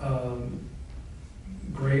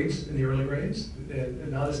grades in the early grades,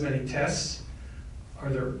 and not as many tests, are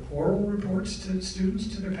there oral reports to students,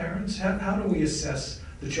 to their parents? How do we assess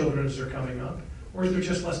the children as they're coming up? Or is there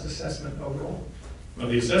just less assessment overall? Well,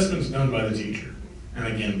 the assessment's done by the teacher. And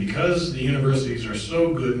again, because the universities are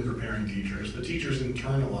so good in preparing teachers, the teachers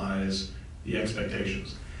internalize the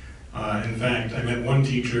expectations. In fact, I met one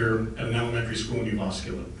teacher at an elementary school in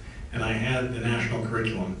Jyväskylä, and I had the national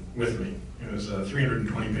curriculum with me. It was a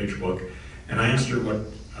 320-page book, and I asked her what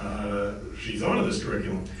she thought of this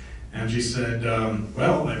curriculum. And she said,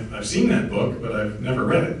 well, I've seen that book, but I've never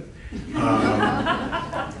read it.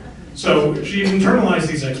 So she internalized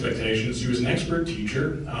these expectations. She was an expert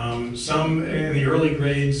teacher. Some in the early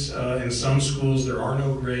grades, in some schools there are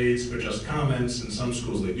no grades, but just comments. In some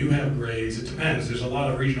schools they do have grades. It depends. There's a lot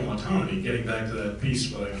of regional autonomy, getting back to that piece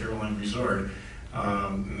by Caroline Brizard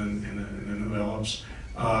in the Nouvelles.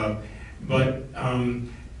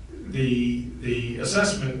 The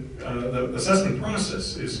assessment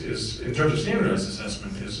process is in terms of standardized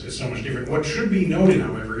assessment is so much different. What should be noted,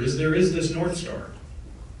 however, is there is this North Star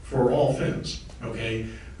for all Finns, okay,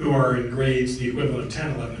 who are in grades the equivalent of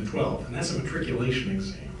 10, 11, and 12, and that's a matriculation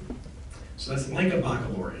exam. So that's like a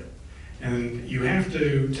baccalaureate, and you have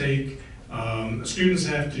to take students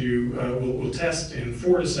have to will test in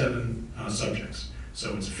 4 to 7 subjects.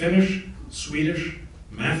 So it's Finnish, Swedish,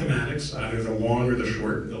 mathematics, either the long or the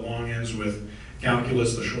short. The long ends with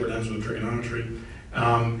calculus, the short ends with trigonometry.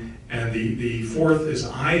 And the fourth is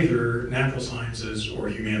either natural sciences or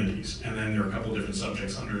humanities. And then there are a couple different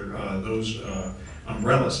subjects under those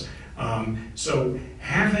umbrellas. So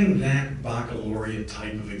having that baccalaureate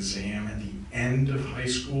type of exam at the end of high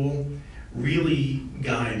school really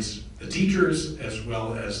guides the teachers as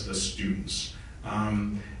well as the students.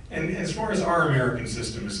 And as far as our American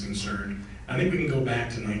system is concerned, I think we can go back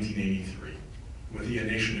to 1983 with the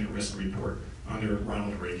Nation at Risk report under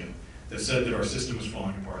Ronald Reagan that said that our system was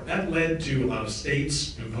falling apart. That led to a lot of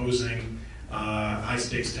states imposing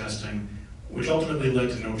high-stakes testing, which ultimately led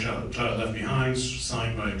to No Child Left Behind,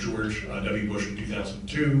 signed by George W. Bush in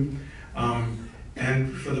 2002.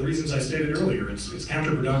 And for the reasons I stated earlier, it's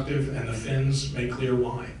counterproductive, and the Finns make clear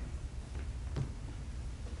why.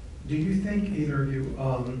 Do you think, either of you,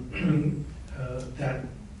 that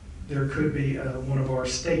there could be one of our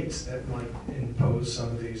states that might impose some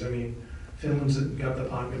of these? I mean, Finland's got the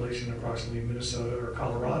population approximately Minnesota or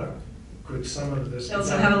Colorado. Could some of this... They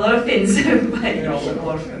also have a lot of Finns. They also have a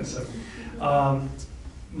lot of Finns. So,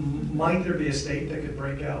 might there be a state that could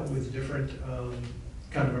break out with different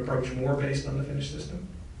kind of approach, more based on the Finnish system?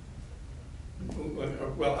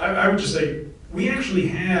 Well, I would just say, we actually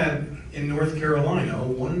had in North Carolina a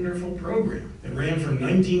wonderful program. It ran from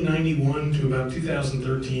 1991 to about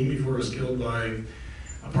 2013 before it was killed by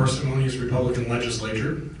a parsimonious Republican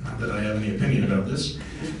legislature. Not that I have any opinion about this.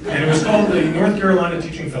 And it was called the North Carolina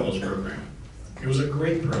Teaching Fellows Program. It was a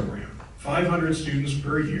great program. 500 students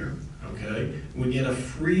per year, okay, would get a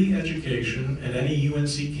free education at any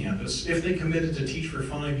UNC campus if they committed to teach for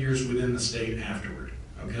 5 years within the state afterward,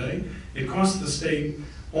 okay? It costs the state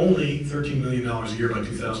only $13 million a year by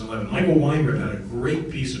 2011. Michael Weinrib had a great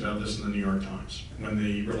piece about this in the New York Times when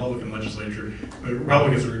the Republicans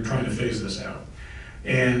were trying to phase this out.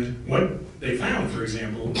 And what they found, for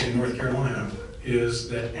example, in North Carolina, is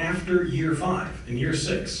that after year 5, in year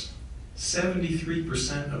 6,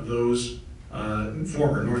 73% of those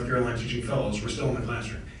former North Carolina teaching fellows were still in the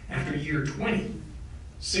classroom. After year 20,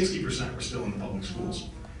 60% were still in the public schools.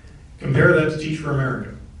 Compare that to Teach for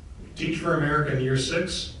America. Teach for America in year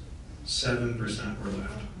 6, 7% were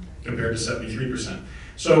left, compared to 73%.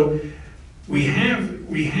 So we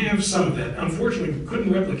have some of that. Unfortunately, we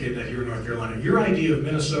couldn't replicate that here in North Carolina. Your idea of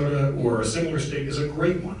Minnesota or a similar state is a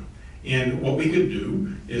great one. And what we could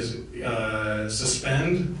do is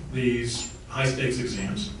suspend these high-stakes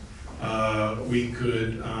exams. We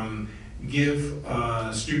could give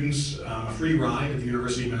students a free ride at the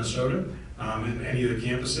University of Minnesota and any of the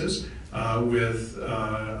campuses with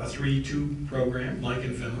a 3-2 program, like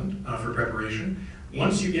in Finland, for preparation.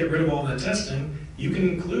 Once you get rid of all that testing, you can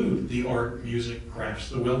include the art, music, crafts,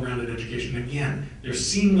 the well-rounded education. Again, they're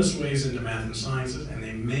seamless ways into math and sciences, and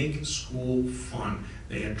they make school fun.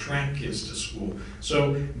 They attract kids to school.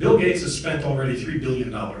 So Bill Gates has spent already $3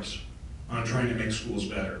 billion on trying to make schools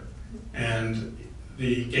better. And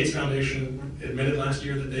the Gates Foundation admitted last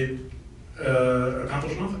year that they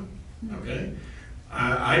accomplished nothing, okay?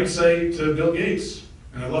 I'd say to Bill Gates,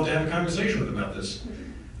 and I'd love to have a conversation with him about this,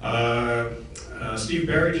 Steve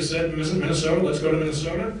Peri just said, Minnesota, let's go to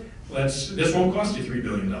Minnesota. This won't cost you $3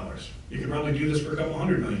 billion. You could probably do this for a couple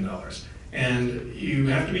 $100 million. And you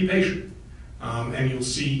have to be patient, and you'll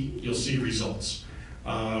see results.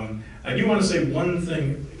 I do want to say one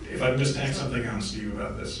thing, if I can just tack something on, Steve,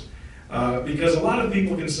 about this. Because a lot of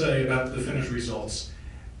people can say about the Finnish results,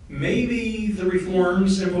 maybe the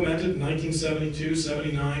reforms implemented in 1972,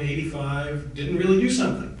 79, 85 didn't really do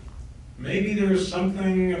something. Maybe there's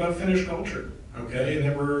something about Finnish culture, okay, and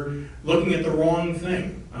that we're looking at the wrong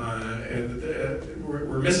thing.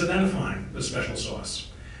 We're misidentifying the special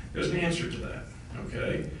sauce. There's an answer to that,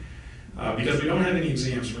 okay? Because we don't have any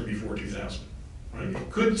exams from before 2000.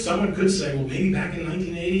 Right? Someone could say, well, maybe back in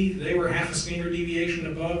 1980, they were half a standard deviation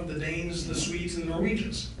above the Danes, the Swedes, and the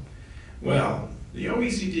Norwegians. Well, the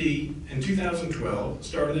OECD in 2012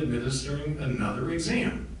 started administering another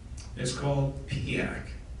exam. It's called PIAAC,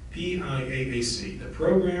 P-I-A-A-C, the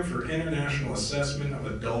Program for International Assessment of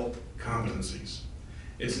Adult Competencies.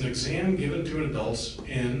 It's an exam given to adults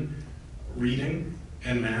in reading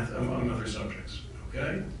and math, among other subjects,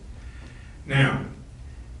 okay? Now,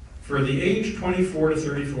 for the age 24 to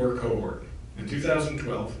 34 cohort in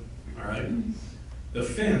 2012, all right, the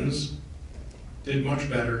Finns did much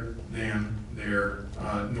better than their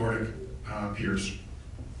Nordic peers.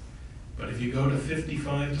 But if you go to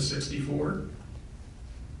 55 to 64,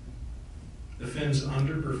 the Finns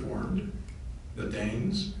underperformed the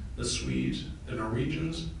Danes, the Swedes, the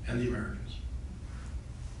Norwegians, and the Americans.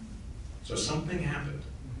 So something happened,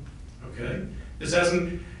 okay? This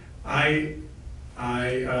hasn't,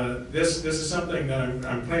 this is something that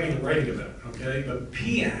I'm planning on writing about, okay? But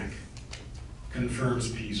PIAAC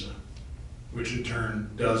confirms PISA, which in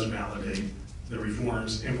turn does validate the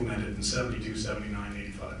reforms implemented in 72, 79,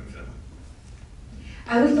 85 in Finland.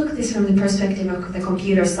 I would look at this from the perspective of the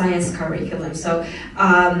computer science curriculum. So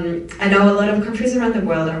I know a lot of countries around the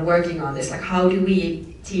world are working on this, like how do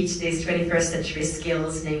we teach these 21st century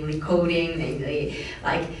skills, namely coding, namely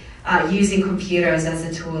like using computers as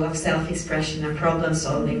a tool of self-expression and problem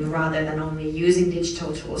solving rather than only using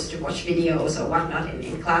digital tools to watch videos or whatnot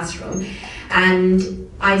in classroom. And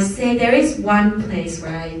I'd say there is one place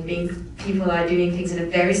where I think people are doing things in a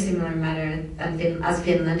very similar manner as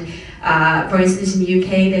Finland. For instance, in the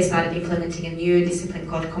UK, they started implementing a new discipline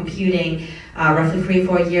called computing roughly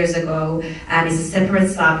 3-4 years ago, and it's a separate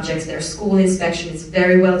subject. There's school inspection, it's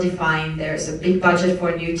very well defined. There's a big budget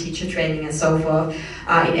for new teacher training and so forth.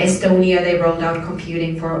 In Estonia, they rolled out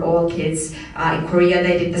computing for all kids. In Korea,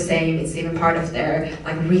 they did the same. It's even part of their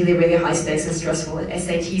like really, really high stakes and stressful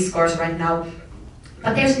SAT scores right now.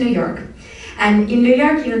 But there's New York. And in New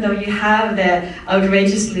York, even though you have the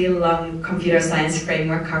outrageously long computer science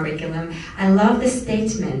framework curriculum, I love the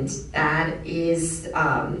statement that is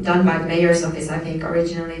done by the mayor's office, I think,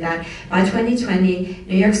 originally, that by 2020,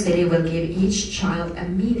 New York City will give each child a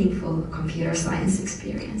meaningful computer science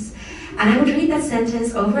experience. And I would read that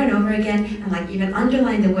sentence over and over again and like even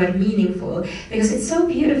underline the word meaningful, because it's so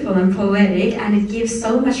beautiful and poetic, and it gives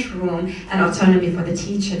so much room and autonomy for the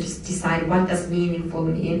teacher to decide what does meaningful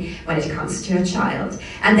mean when it comes to a child.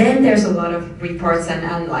 And then there's a lot of reports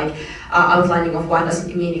and like outlining of what does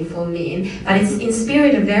meaningful mean. But it's in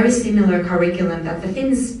spirit a very similar curriculum that the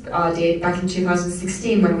Finns did back in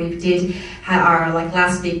 2016 when we did our like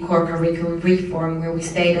last big core curriculum reform, where we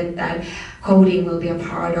stated that coding will be a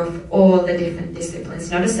part of all the different disciplines,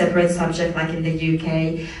 not a separate subject like in the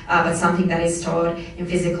UK, but something that is taught in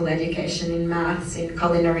physical education, in maths, in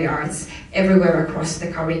culinary arts, everywhere across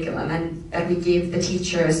the curriculum, and that we give the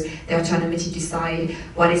teachers the autonomy to decide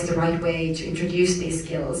what is the right way to introduce these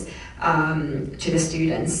skills to the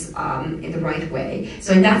students in the right way.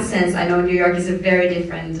 So in that sense, I know New York is a very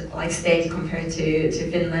different like state compared to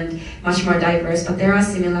Finland, much more diverse, but there are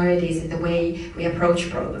similarities in the way we approach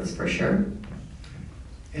problems for sure.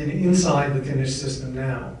 And inside the Finnish system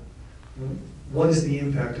now, what is the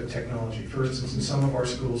impact of technology? For instance, in some of our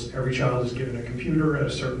schools, every child is given a computer at a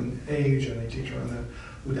certain age and they teach around that.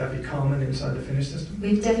 Would that be common inside the Finnish system?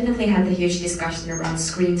 We've definitely had the huge discussion around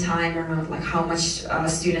screen time, around like how much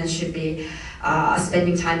students should be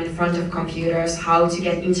spending time in front of computers, how to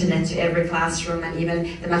get internet to every classroom, and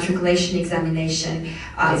even the matriculation examination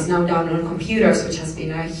is now done on computers, which has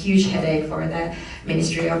been a huge headache for the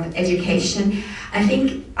Ministry of Education. I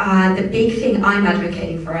think the big thing I'm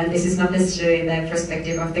advocating for, and this is not necessarily the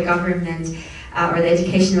perspective of the government, or the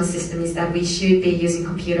educational system, is that we should be using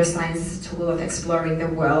computer science as a tool of exploring the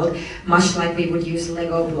world, much like we would use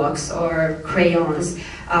Lego blocks or crayons.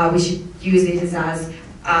 We should use it as,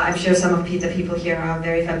 I'm sure some of the people here are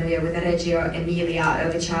very familiar with the Reggio Emilia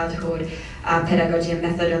early childhood pedagogy and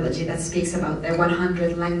methodology that speaks about the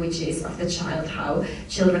 100 languages of the child, how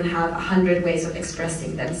children have 100 ways of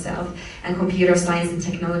expressing themselves, and computer science and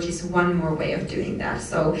technology is one more way of doing that.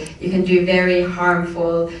 So you can do very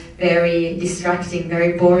harmful, very distracting,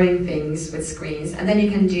 very boring things with screens, and then you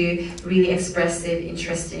can do really expressive,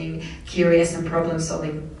 interesting, curious and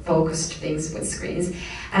problem-solving focused things with screens.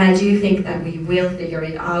 And I do think that we will figure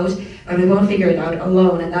it out, but we won't figure it out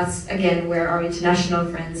alone, and that's again where our international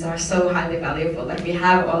friends are so highly valuable, that we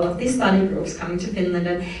have all of these study groups coming to Finland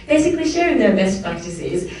and basically sharing their best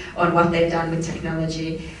practices on what they've done with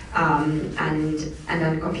technology and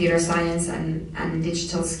on computer science and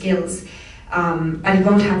digital skills. But it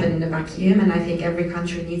won't happen in a vacuum, and I think every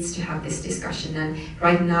country needs to have this discussion. And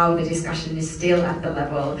right now the discussion is still at the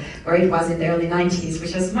level where it was in the early 90s,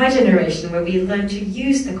 which was my generation, where we learned to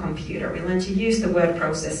use the computer, we learned to use the word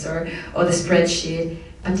processor or the spreadsheet,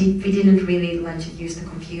 but we didn't really learn to use the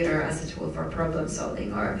computer as a tool for problem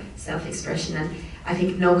solving or self-expression. And I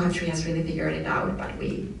think no country has really figured it out, but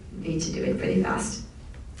we need to do it pretty fast.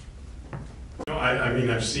 I mean,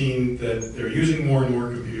 I've seen that they're using more and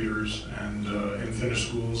more computers, and in Finnish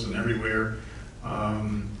schools and everywhere.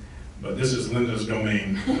 But this is Linda's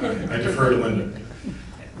domain. I defer to Linda.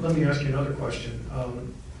 Let me ask you another question.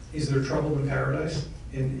 Is there trouble in paradise?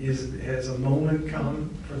 Has a moment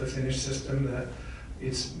come for the Finnish system that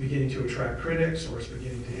it's beginning to attract critics, or it's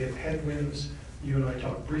beginning to hit headwinds? You and I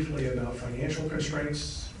talked briefly about financial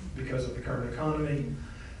constraints because of the current economy.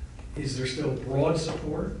 Is there still broad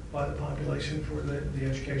support by the population for the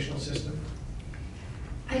educational system?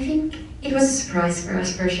 I think it was a surprise for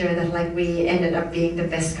us for sure that like we ended up being the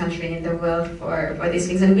best country in the world for these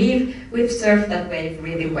things, and we've surfed that wave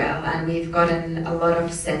really well, and we've gotten a lot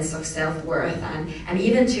of sense of self-worth, and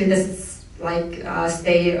even to this like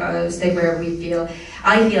state where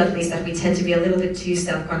I feel at least that we tend to be a little bit too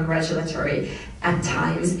self-congratulatory at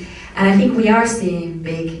times. And I think we are seeing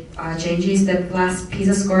big changes. The last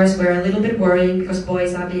PISA scores were a little bit worrying because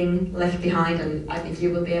boys are being left behind, and I think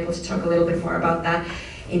you will be able to talk a little bit more about that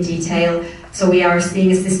in detail. So we are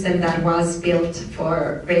seeing a system that was built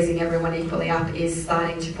for raising everyone equally up is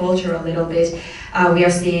starting to falter a little bit. We are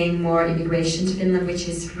seeing more immigration to Finland, which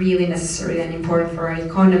is really necessary and important for our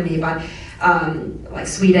economy, but like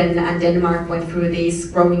Sweden and Denmark went through these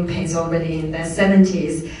growing pains already in the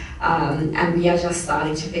 70s. And we are just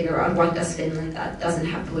starting to figure out what does Finland that doesn't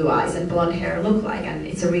have blue eyes and blonde hair look like, and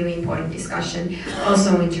it's a really important discussion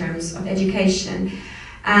also in terms of education.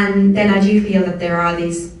 And then I do feel that there are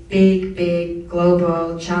these big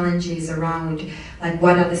global challenges around like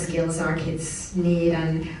what are the skills our kids need,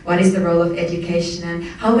 and what is the role of education, and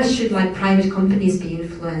how much should like private companies be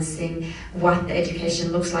influencing what the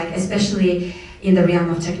education looks like, especially in the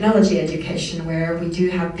realm of technology education, where we do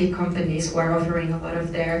have big companies who are offering a lot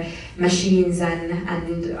of their machines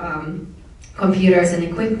and computers and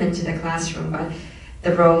equipment to the classroom, but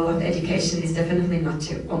the role of education is definitely not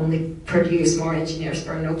to only produce more engineers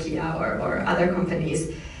for Nokia or other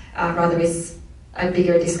companies. Rather, it's a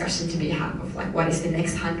bigger discussion to be had of like what is the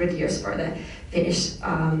next 100 years for the Finnish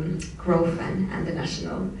growth and the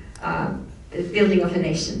national building of a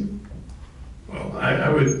nation. Well, I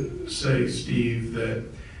would say, Steve, that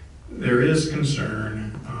there is concern.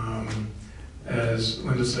 As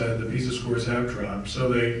Linda said, the PISA scores have dropped. So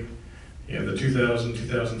the 2000,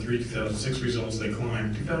 2003, 2006 results, they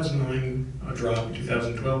climbed. 2009 a drop,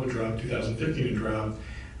 2012 a drop, 2015 a drop.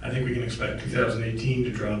 I think we can expect 2018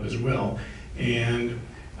 to drop as well. And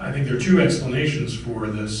I think there are two explanations for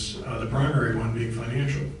this, the primary one being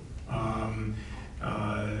financial.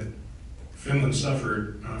 Finland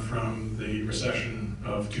suffered from the recession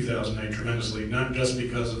of 2008 tremendously, not just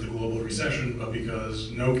because of the global recession, but because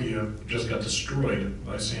Nokia just got destroyed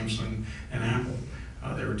by Samsung and Apple.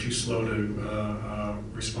 They were too slow to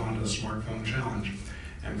respond to the smartphone challenge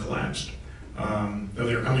and collapsed. Though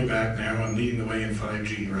they're coming back now and leading the way in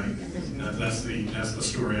 5G, right? That's the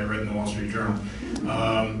story I read in the Wall Street Journal.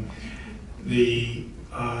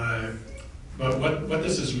 But what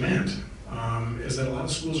this has meant is that a lot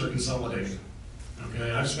of schools are consolidating.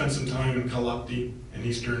 Okay, I've spent some time in Kalahti in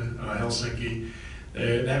eastern Helsinki.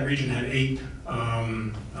 That region had 8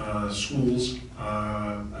 schools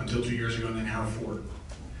until 2 years ago, and they now have 4.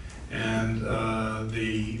 And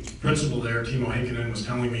the principal there, Timo Heikkinen, was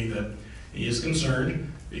telling me that he is concerned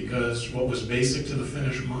because what was basic to the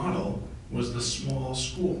Finnish model was the small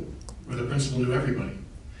school, where the principal knew everybody.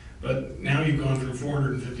 But now you've gone from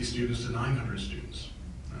 450 students to 900 students.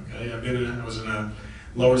 Okay, I was in a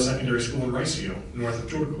lower secondary school in Raisio, north of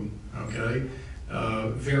Turku. Okay,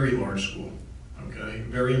 very large school. Okay,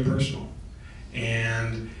 very impersonal.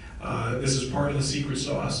 And this is part of the secret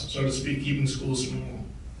sauce, so to speak, keeping schools small.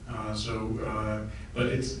 But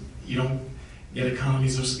you don't get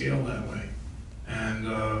economies of scale that way. And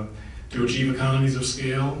to achieve economies of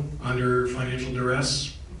scale under financial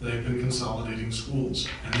duress, they've been consolidating schools.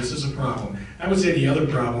 And this is a problem. I would say the other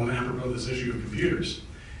problem, apropos of this issue of computers,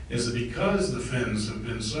 is that because the Finns have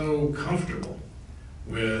been so comfortable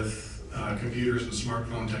with computers and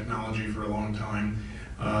smartphone technology for a long time,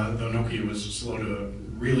 though Nokia was slow to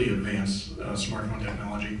really advance smartphone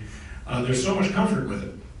technology, there's so much comfort with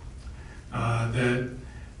it that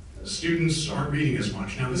students aren't reading as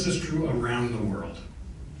much. Now, this is true around the world,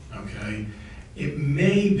 okay? It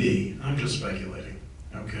may be, I'm just speculating,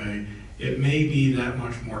 okay? It may be that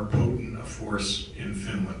much more potent a force in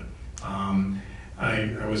Finland.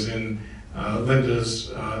 I was in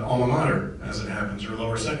Linda's alma mater, as it happens, her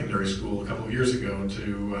lower secondary school a couple of years ago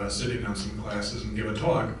to sit in on some classes and give a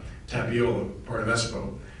talk, Tapiola, part of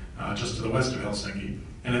Espoo, just to the west of Helsinki.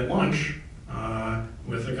 And at lunch,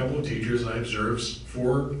 with a couple of teachers, I observed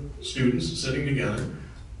 4 students sitting together,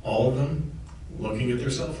 all of them looking at their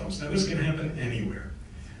cell phones. Now, this can happen anywhere,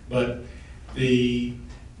 but the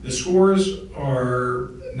scores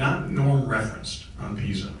are not norm referenced on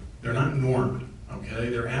PISA. They're not normed, okay?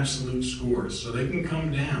 They're absolute scores, so they can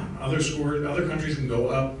come down. Other countries can go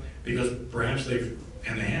up because perhaps they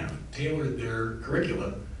have tailored their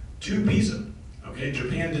curricula to PISA, okay?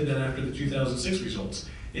 Japan did that after the 2006 results.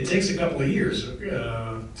 It takes a couple of years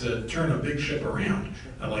to turn a big ship around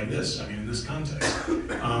like this, I mean, in this context.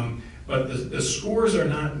 But the scores are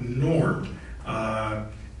not normed,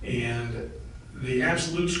 and the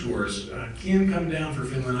absolute scores can come down for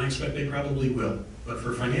Finland. I expect they probably will, but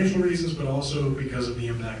for financial reasons, but also because of the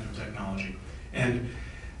impact of technology. And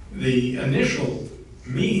the initial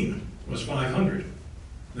mean was 500.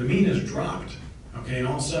 The mean has dropped, okay, in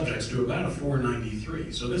all subjects to about a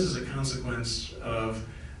 493. So this is a consequence of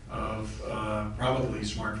probably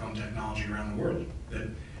smartphone technology around the world, that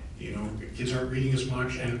kids aren't reading as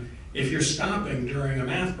much. And if you're stopping during a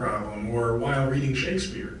math problem or while reading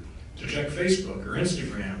Shakespeare to check Facebook or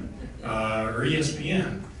Instagram or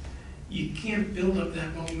ESPN, you can't build up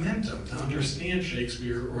that momentum to understand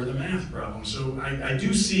Shakespeare or the math problem. So I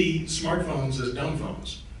do see smartphones as dumb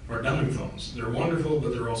phones or dumbing phones. They're wonderful,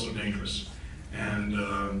 but they're also dangerous. And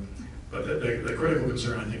but the critical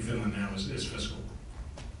concern, I think, Finland now is fiscal.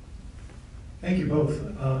 Thank you both.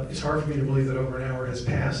 It's hard for me to believe that over an hour has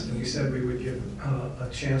passed, and we said we would give a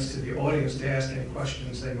chance to the audience to ask any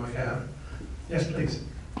questions they might have. Yes, please.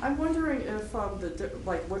 I'm wondering if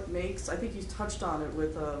what makes, I think you touched on it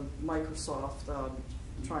with Microsoft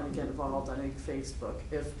trying to get involved, I think Facebook.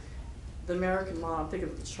 If the American model, I'm thinking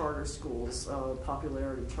of the charter schools,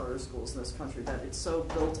 popularity of charter schools in this country, that it's so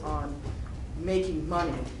built on making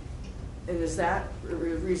money. And is that the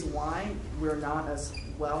reason why we're not as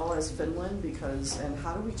well as Finland? And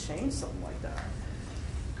how do we change something like that?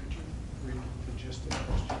 just a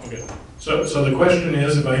question. Okay. So the question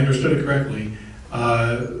is, if I understood it correctly,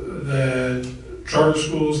 that charter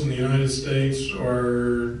schools in the United States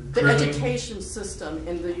are The driven... education system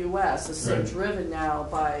in the U.S. is so Right. driven now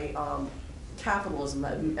by capitalism.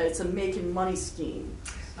 It's a making money scheme.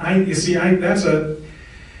 That's a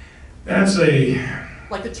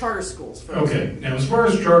Like the charter schools, for okay. Now, as far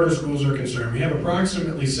as charter schools are concerned, we have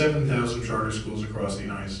approximately 7,000 charter schools across the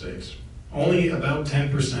United States. Only about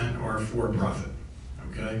 10% are for-profit.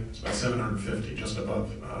 Okay, it's about 750, just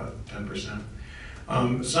above 10%.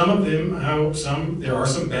 Some of them, there are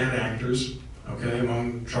some bad actors. Okay,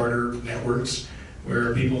 among charter networks,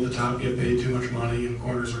 where people at the top get paid too much money and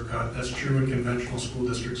corners are cut. That's true in conventional school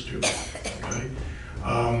districts too. Okay,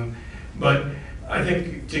 but I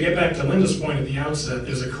think to get back to Linda's point at the outset,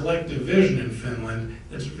 there's a collective vision in Finland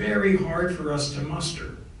that's very hard for us to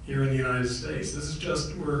muster here in the United States. This is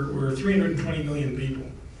just, we're 320 million people.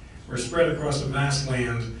 We're spread across a vast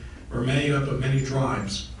land. We're made up of many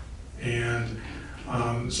tribes. And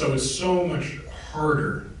so it's so much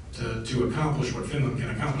harder to accomplish what Finland can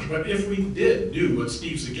accomplish. But if we did do what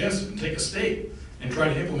Steve suggested and take a state and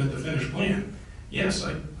try to implement the Finnish plan, yes,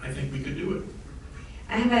 I think we could do it.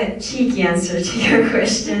 I have a cheeky answer to your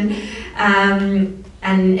question,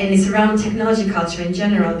 and it's around technology culture in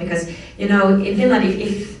general, because in Finland,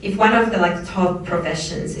 if one of the top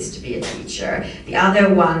professions is to be a teacher, the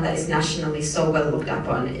other one that is nationally so well looked up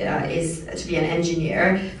on is to be an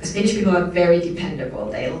engineer, because Finnish people are very dependable.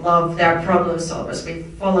 They love their problem solvers. We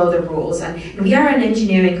follow the rules, and we are an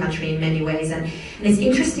engineering country in many ways, and it's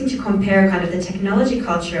interesting to compare kind of the technology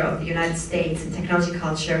culture of the United States and technology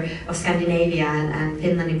culture of Scandinavia and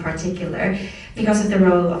Finland in particular, because of the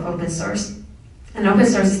role of open source. And open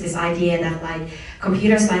source is this idea that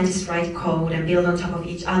computer scientists write code and build on top of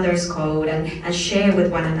each other's code and share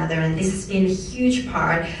with one another. And this has been a huge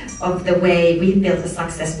part of the way we've built a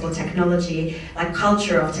successful technology,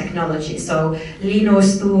 culture of technology. So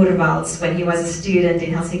Linus Torvalds, when he was a student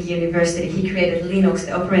in Helsinki University, he created Linux,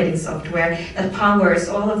 the operating software that powers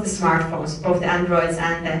all of the smartphones, both the Androids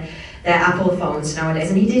and the Apple phones nowadays,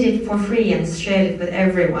 and he did it for free and shared it with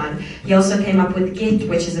everyone. He also came up with Git,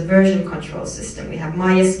 which is a version control system. We have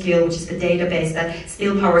MySQL, which is the database that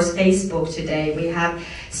still powers Facebook today. We have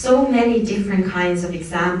so many different kinds of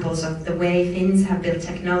examples of the way Finns have built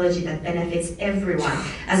technology that benefits everyone,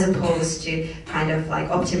 as opposed to kind of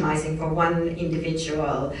optimizing for one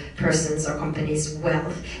individual person's or company's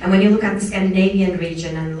wealth. And when you look at the Scandinavian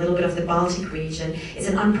region and a little bit of the Baltic region, it's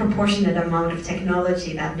an unproportionate amount of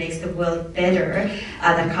technology that makes the world better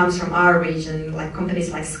that comes from our region, like companies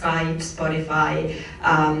like Skype, Spotify.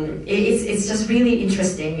 It's just really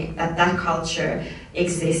interesting that that culture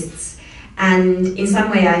exists. And in some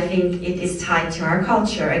way, I think it is tied to our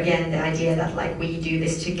culture. Again, the idea that we do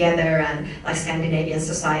this together, and Scandinavian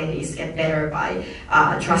societies get better by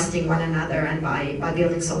trusting one another and by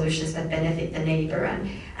building solutions that benefit the neighbor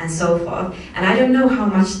and so forth. And I don't know how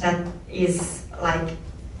much that is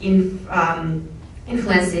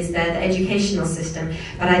influences the educational system,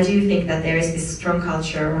 but I do think that there is this strong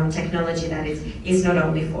culture around technology that is not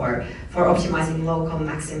only for optimizing local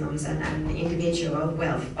maximums and individual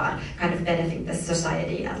wealth, but kind of benefiting the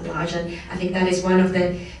society at large. And I think that is one of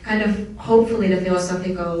the hopefully the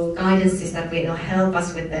philosophical guidances that will help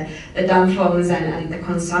us with the dumb phones and the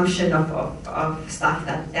consumption of stuff,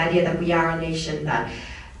 that the idea that we are a nation that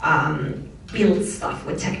builds stuff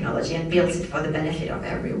with technology and builds it for the benefit of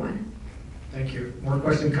everyone. Thank you. More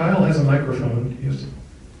question. Kyle has a microphone. Yes.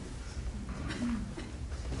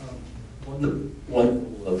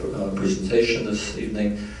 One presentation this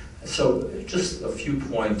evening. So just a few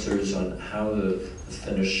pointers on how the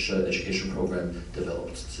Finnish education program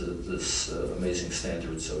developed to this amazing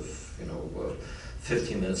standards of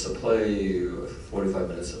 15 minutes of play, 45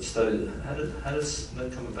 minutes of study. How does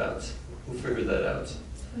that come about? Who figured that out?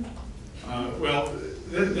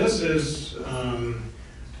 This is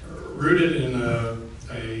rooted in a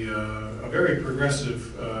very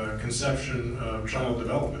progressive conception of child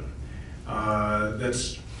development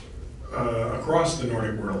that's across the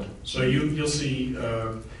Nordic world. So you'll see,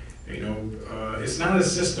 it's not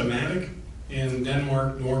as systematic in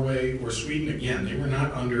Denmark, Norway, or Sweden. Again, they were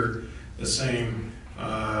not under the same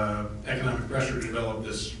economic pressure to develop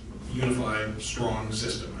this unified, strong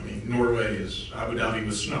system. I mean, Norway is Abu Dhabi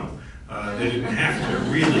with snow. They didn't have to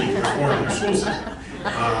really reform their school system.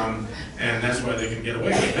 And that's why they can get away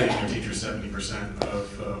with paying their teachers 70%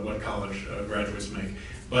 of what college graduates make.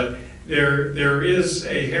 But there is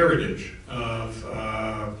a heritage of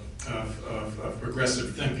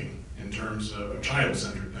progressive thinking in terms of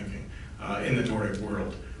child-centered thinking in the Nordic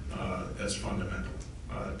world that's fundamental.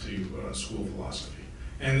 to school philosophy.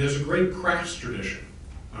 And there's a great crafts tradition.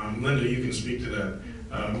 Linda, you can speak to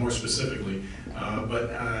that more specifically, but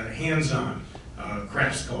hands-on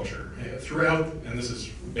crafts culture throughout, and this is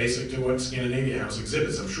basic to what Scandinavia House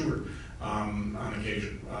exhibits, I'm sure, on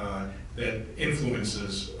occasion, that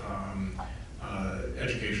influences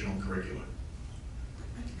educational curricula.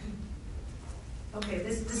 Okay,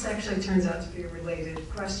 this actually turns out to be a related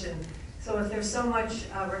question. So if there's so much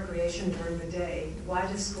recreation during the day, why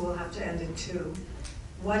does school have to end at 2?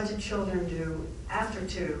 What do children do after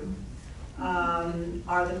 2?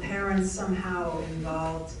 Are the parents somehow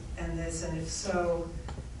involved in this? And if so,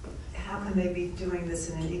 how can they be doing this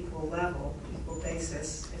in an equal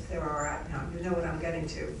basis if there are, you know what I'm getting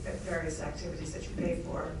to, various activities that you pay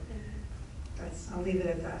for? I'll leave it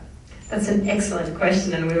at that. That's an excellent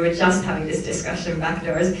question, and we were just having this discussion back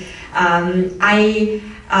doors.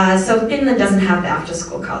 So Finland doesn't have the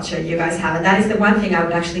after-school culture. You guys have it. That is the one thing I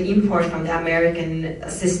would actually import from the American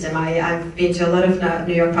system. I've been to a lot of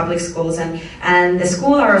New York public schools, and the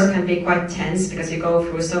school hours can be quite tense because you go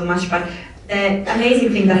through so much, but the amazing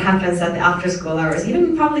thing that happens at the after-school hours, even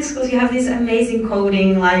in public schools, you have these amazing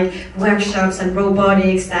coding, like workshops and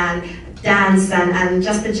robotics and dance and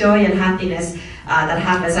just the joy and happiness that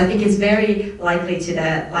happens. I think it's very likely to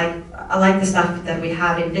I like the stuff that we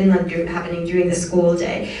have in Finland happening during the school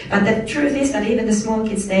day. But the truth is that even the small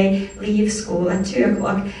kids, they leave school at 2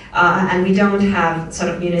 o'clock, and we don't have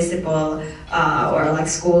sort of municipal or like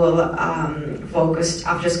school focused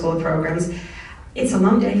after school programs. It's a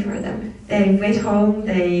long day for them. They wait home,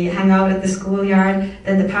 they hang out at the schoolyard,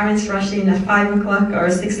 then the parents rush in at 5 o'clock or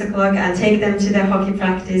 6 o'clock and take them to their hockey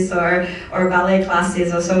practice or ballet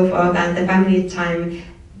classes or so forth, and the family time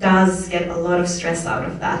does get a lot of stress out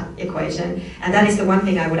of that equation. And that is the one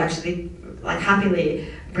thing I would actually happily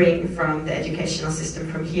bring from the educational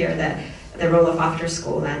system from here, the role of after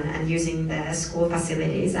school and using the school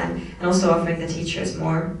facilities and also offering the teachers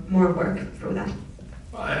more work through that.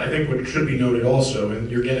 I think what should be noted also,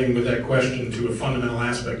 and you're getting with that question to a fundamental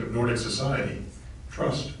aspect of Nordic society,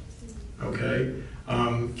 trust, okay?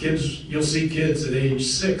 You'll see kids at age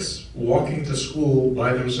 6 walking to school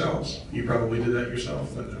by themselves. You probably did that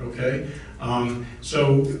yourself, okay?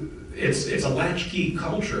 So it's a latchkey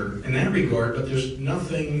culture in that regard, but there's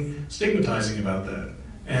nothing stigmatizing about that.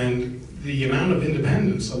 And the amount of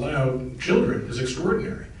independence allowed children is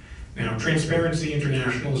extraordinary. Now, Transparency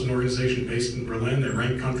International is an organization based in Berlin. They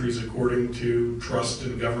rank countries according to trust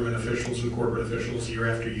in government officials and corporate officials year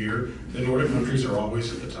after year. The Nordic countries are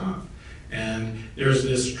always at the top. And there's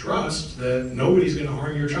this trust that nobody's going to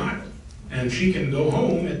harm your child. And she can go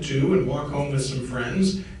home at 2 and walk home with some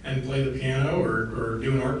friends and play the piano or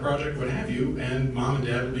do an art project, what have you, and mom and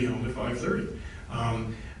dad will be home at 5:30.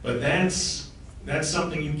 But that's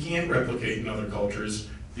something you can't replicate in other cultures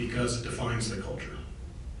because it defines the culture.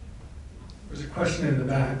 There's a question in the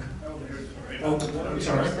back. Oh, I'm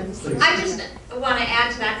sorry. Please. I just want to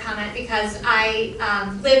add to that comment because I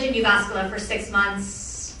lived in Jyväskylä for 6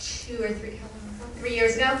 months, 2 or 3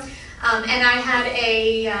 years ago, and I had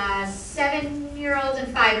a 7-year-old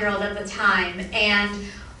and 5-year-old at the time, and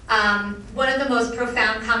one of the most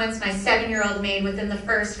profound comments my 7-year-old made within the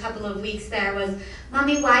first couple of weeks there was,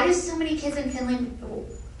 "Mommy, why do so many kids in Finland,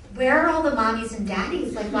 where are all the mommies and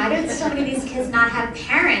daddies? Like, why do so many of these kids not have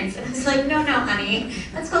parents?" And I was like, no, honey,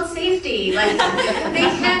 that's called safety. Like,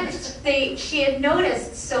 she had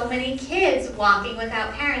noticed so many kids walking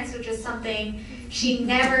without parents, which was something she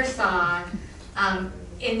never saw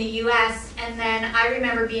in the US. And then I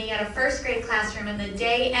remember being at a first grade classroom and the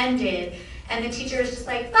day ended and the teacher was just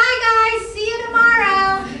like, "Bye guys, see you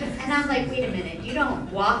tomorrow." And I'm like, wait a minute, you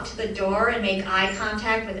don't walk to the door and make eye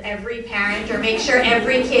contact with every parent or make sure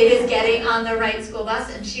every kid is getting on the right school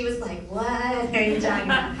bus? And she was like, what are you talking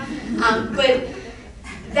about? But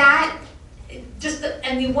that,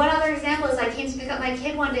 and the one other example is I came to pick up my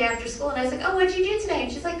kid one day after school and I was like, "Oh, what did you do today?"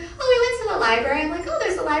 And she's like, "Oh, we went to the library." I'm like, "Oh,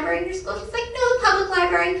 there's a library in your school?" She's like, "No, the public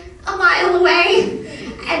library, a mile away."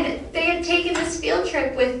 And they had taken this field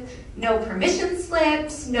trip with no permission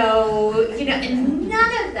slips, and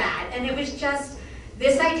none of that. And it was just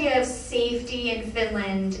this idea of safety in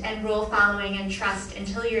Finland and rule following and trust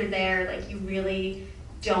until you're there, like you really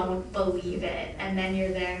don't believe it. And then you're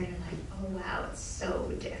there and you're like, oh wow, it's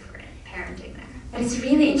so different parenting there. But it's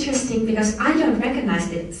really interesting because I don't recognize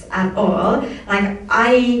this at all.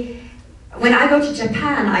 When I go to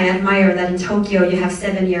Japan, I admire that in Tokyo you have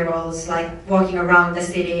 7-year-olds walking around the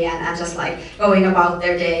city and just going about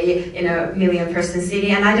their day in a million-person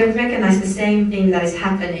city, and I don't recognize the same thing that is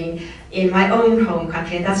happening in my own home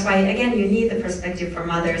country, and that's why, again, you need the perspective from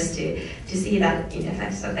others to see that in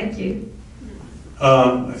effect, so thank you.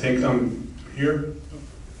 I think I'm here.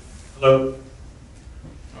 Hello?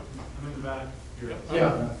 I'm in the back.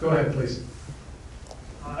 Yeah, go ahead, please.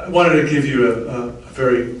 I wanted to give you a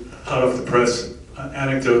very hot off the press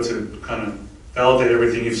anecdote to kind of validate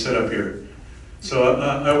everything you've said up here. So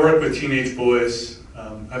I work with teenage boys.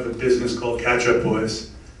 I have a business called Catch Up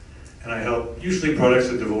Boys, and I help usually products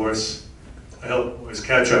of divorce. I help boys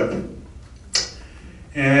catch up.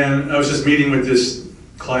 And I was just meeting with this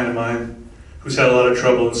client of mine who's had a lot of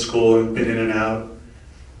trouble in school and been in and out.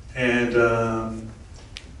 And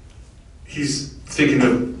he's thinking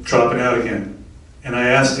of dropping out again. And I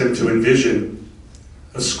asked him to envision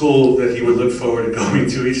a school that he would look forward to going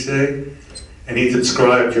to each day. And he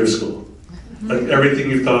described your school. Like everything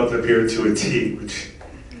you thought appeared to a T, which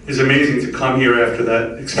is amazing to come here after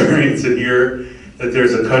that experience and hear that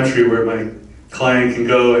there's a country where my client can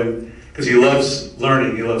go, and because he loves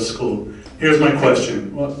learning, he loves school. Here's my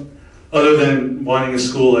question. Well, other than wanting a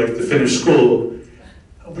school like the Finnish school,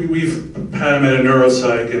 we've had him at a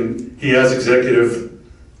neuropsych, and he has executive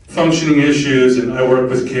functioning issues, and I work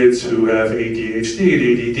with kids who have ADHD and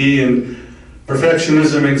ADD and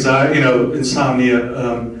perfectionism, anxiety,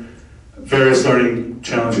 insomnia, various learning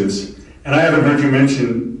challenges. And I haven't heard you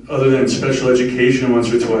mention, other than special education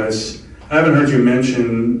once or twice, I haven't heard you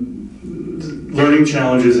mention learning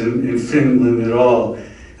challenges in Finland at all.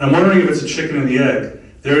 And I'm wondering if it's a chicken and the egg.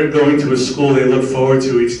 They're going to a school they look forward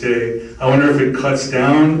to each day. I wonder if it cuts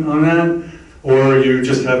down on that, or you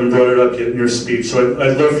just haven't brought it up yet in your speech. So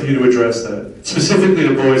I'd love for you to address that. Specifically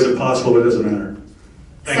to boys if possible, but it doesn't matter.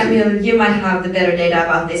 Samuel, you might have the better data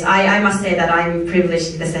about this. I must say that I'm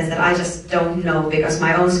privileged in the sense that I just don't know, because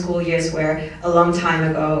my own school years were a long time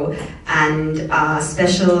ago, and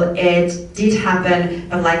special ed did happen,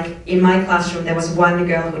 but like in my classroom there was one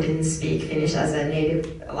girl who didn't speak Finnish as a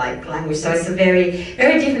native language, so it's a very,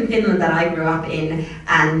 very different Finland that I grew up in,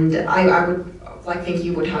 and I would think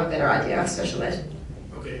you would have a better idea of special ed.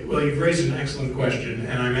 Okay, well, you've raised an excellent question,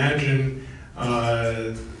 and I imagine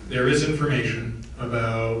there is information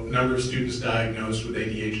about number of students diagnosed with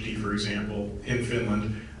ADHD, for example, in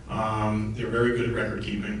Finland. They're very good at record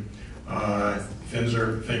keeping. Finns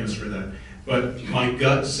are famous for that. But my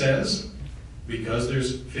gut says, because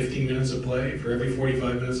there's 15 minutes of play for every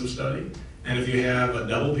 45 minutes of study, and if you have a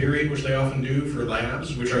double period, which they often do for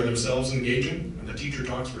labs, which are themselves engaging, and the teacher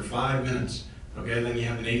talks for 5 minutes, okay, then you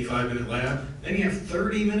have an 85-minute lab, then you have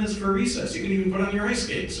 30 minutes for recess. You can even put on your ice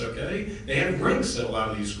skates, okay? They have rinks at a lot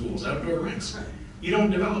of these schools, outdoor rinks. You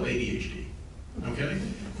don't develop ADHD, okay?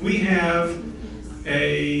 We have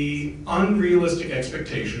a unrealistic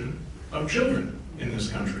expectation of children in this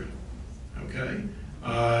country, okay?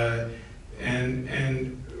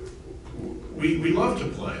 And we love to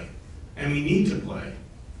play, and we need to play.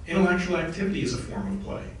 Intellectual activity is a form of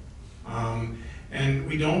play. And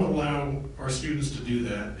we don't allow our students to do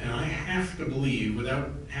that, and I have to believe,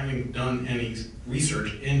 without having done any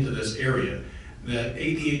research into this area, that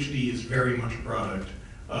ADHD is very much a product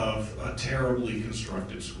of a terribly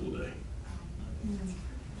constructed school day.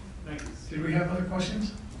 Did we have other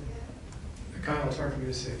questions? Kyle, it's hard for me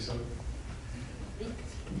to see, so.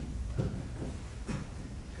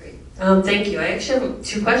 Great. Thank you. I actually have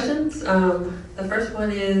 2 questions. The first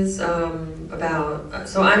one is about,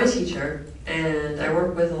 so I'm a teacher, and I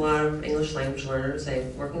work with a lot of English language learners. I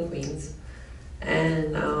work in Queens.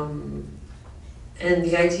 And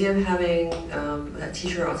the idea of having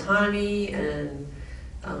teacher autonomy and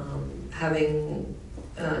having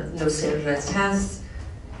no standardized tests,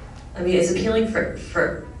 I mean, it's appealing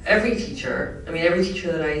for every teacher. I mean, every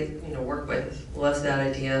teacher that I work with loves that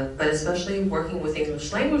idea, but especially working with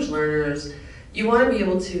English language learners, you want to be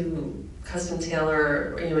able to custom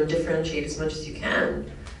tailor, and differentiate as much as you can.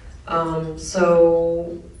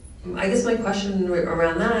 So I guess my question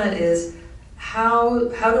around that is, how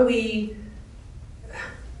do we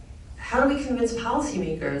convince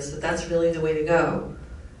policymakers that that's really the way to go?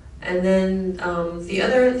 And then the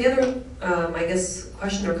other I guess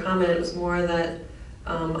question or comment was more that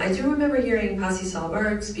I do remember hearing Pasi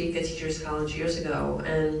Sahlberg speak at Teachers College years ago,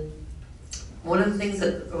 and one of the things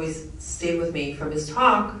that always stayed with me from his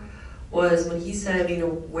talk was when he said,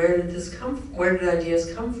 where did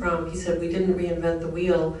ideas come from? He said, we didn't reinvent the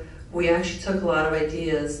wheel. We actually took a lot of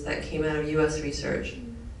ideas that came out of US research.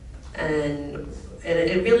 And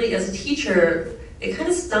it really, as a teacher, it kind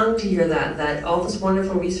of stung to hear that all this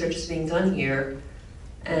wonderful research is being done here,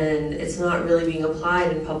 and it's not really being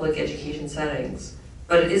applied in public education settings,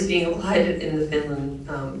 but it is being applied in the Finland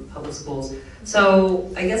public schools.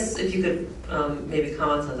 So I guess if you could maybe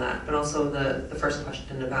comment on that, but also the first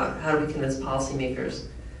question about how do we convince policymakers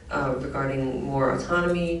regarding more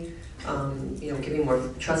autonomy, giving more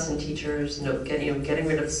trust in teachers, getting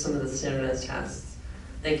rid of some of the standardized tests.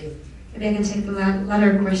 Thank you. Maybe I can take the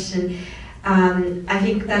latter question. I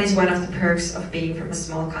think that is one of the perks of being from a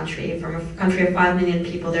small country. From a country of 5 million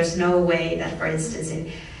people, there's no way that, for instance,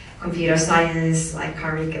 in computer science, like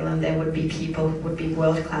curriculum, there would be people who would be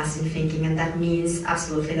world-class in thinking, and that means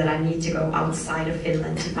absolutely that I need to go outside of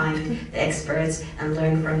Finland to find the experts and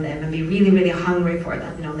learn from them and be really, really hungry for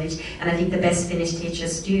that knowledge. And I think the best Finnish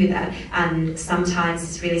teachers do that. And sometimes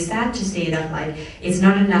it's really sad to see that, like, it's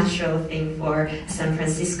not a natural thing for a San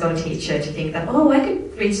Francisco teacher to think that, oh, I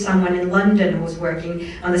could reach someone in London who's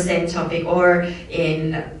working on the same topic, or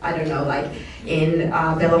in, I don't know, like, in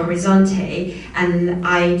Belo Horizonte. And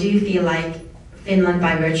I do feel like Finland,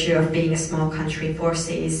 by virtue of being a small country,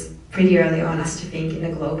 forces pretty early on us to think in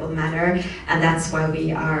a global manner, and that's why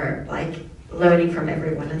we are like learning from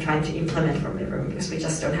everyone and trying to implement from everyone, because we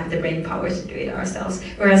just don't have the brain power to do it ourselves.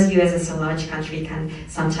 Whereas US as a large country can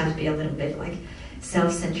sometimes be a little bit like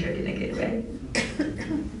self-centered in a good way.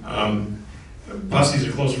 Passy's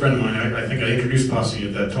a close friend of mine. I think I introduced Passy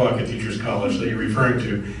at that talk at Teachers College that you're referring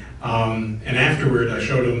to. And afterward, I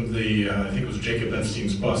showed him I think it was Jacob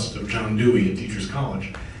Epstein's bust of John Dewey at Teachers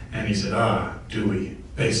College. And he said, Dewey,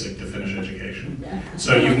 basic to Finnish education.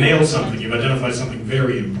 So you've nailed something, you've identified something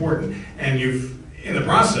very important, and you've, in the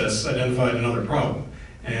process, identified another problem.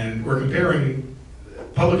 And we're comparing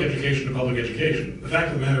public education to public education. The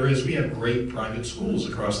fact of the matter is we have great private schools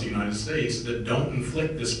across the United States that don't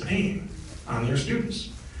inflict this pain on their students.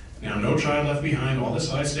 Now, No Child Left Behind, all this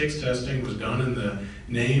high-stakes testing was done in the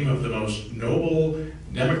name of the most noble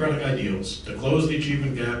democratic ideals to close the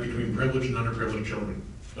achievement gap between privileged and underprivileged children.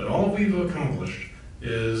 But all we've accomplished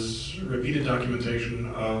is repeated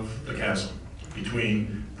documentation of the chasm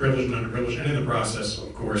between privileged and underprivileged, and in the process,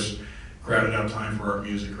 of course, crowded out time for art,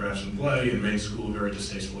 music, crafts, and play, and made school a very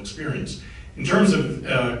distasteful experience. In terms of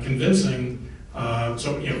convincing,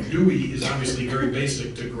 Dewey is obviously very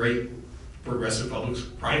basic to great progressive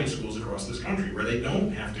private schools across this country, where they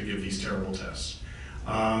don't have to give these terrible tests.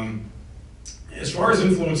 As far as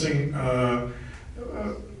influencing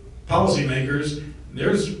policymakers,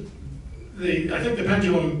 I think the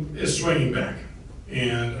pendulum is swinging back.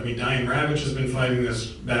 And I mean, Diane Ravitch has been fighting this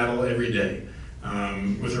battle every day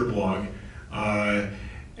with her blog.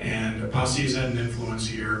 And Passy has had an influence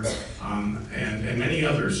here, and many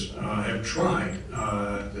others have tried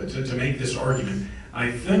to make this argument. I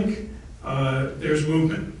think there's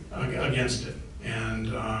movement against it,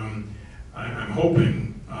 and I'm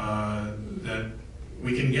hoping that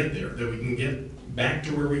we can get there, that we can get back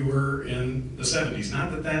to where we were in the 70s.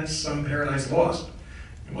 Not that that's some paradise lost.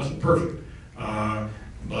 It wasn't perfect.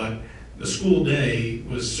 But the school day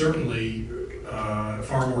was certainly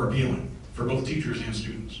far more appealing for both teachers and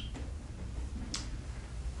students.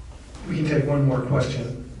 We can take one more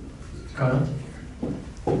question. Kyle?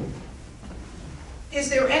 Is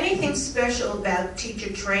there anything special about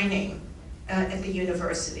teacher training at the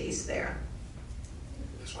universities there?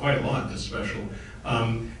 There's quite a lot that's special.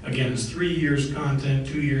 Again, it's 3 years content,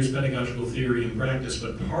 2 years pedagogical theory and practice,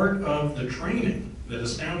 but part of the training that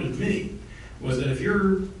astounded me was that if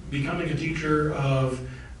you're becoming a teacher of,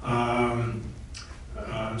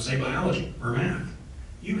 say, biology or math,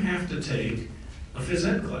 you have to take a phys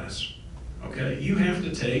ed class, okay? You have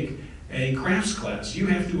to take a crafts class. You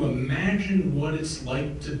have to imagine what it's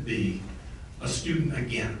like to be a student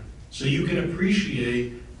again. So you can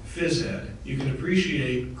appreciate phys ed, you can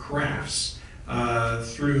appreciate crafts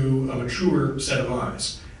through a mature set of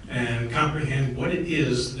eyes and comprehend what it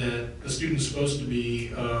is that the student's supposed to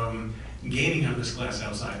be gaining on this class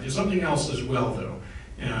outside. There's something else as well, though,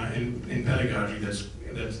 in pedagogy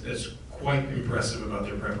that's quite impressive about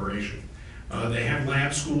their preparation. They have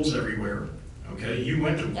lab schools everywhere. Okay, you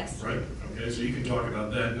went to one, yes. Right? Okay, so you can talk about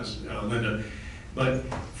that, Linda. But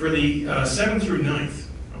for the 7th through 9th,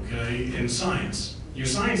 okay, in science, your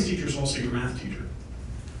science teacher is also your math teacher.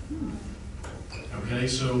 Okay,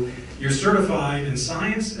 so you're certified in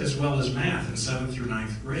science as well as math in 7th through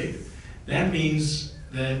 9th grade. That means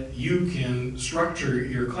that you can structure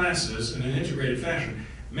your classes in an integrated fashion.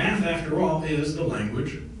 Math, after all, is the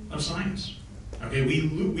language of science. Okay,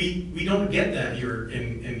 we don't get that here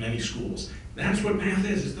in many schools. That's what math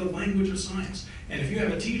is, it's the language of science. And if you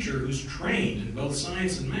have a teacher who's trained in both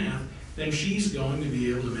science and math, then she's going to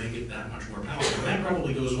be able to make it that much more powerful. And that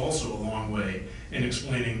probably goes also a long way in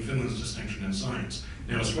explaining Finland's distinction in science.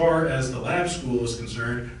 Now, as far as the lab school is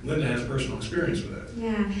concerned, Linda has personal experience with that.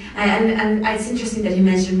 Yeah, and it's interesting that you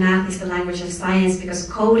mentioned math is the language of science,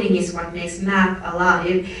 because coding is what makes math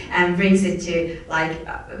alive and brings it to,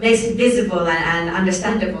 like, makes it visible and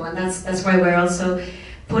understandable, and that's why we're also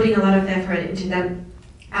putting a lot of effort into them.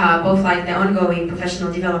 Both like the ongoing professional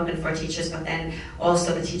development for teachers, but then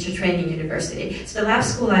also the teacher training university. So the lab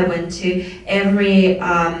school I went to,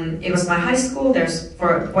 it was my high school, there's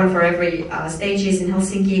one for every stages in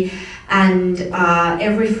Helsinki, and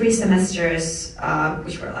every 3 semesters,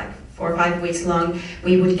 which were like 4 or 5 weeks long,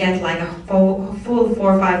 we would get like a full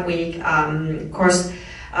 4 or 5 week course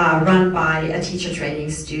run by a teacher training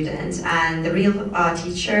student, and the real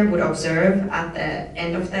teacher would observe at the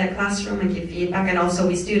end of the classroom and give feedback, and also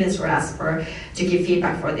we students were asked to give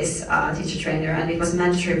feedback for this teacher trainer, and it was a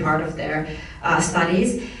mandatory part of their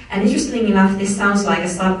studies. And interestingly enough, this sounds like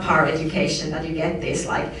a subpar education, that you get these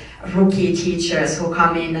like rookie teachers who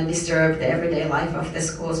come in and disturb the everyday life of the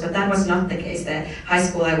schools, but that was not the case. The high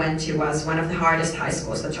school I went to was one of the hardest high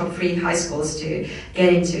schools, the top 3 high schools to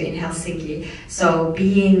get into in Helsinki. So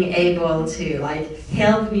being able to like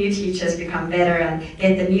help new teachers become better and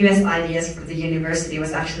get the newest ideas from the university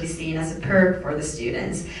was actually seen as a perk for the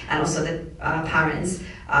students and also the parents.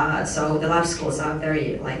 So the lab schools are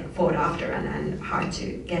very like sought after and hard to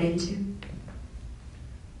get into.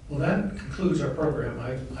 Well, that concludes our program.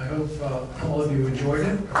 I hope all of you enjoyed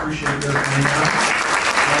it. Appreciate your coming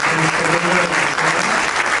out.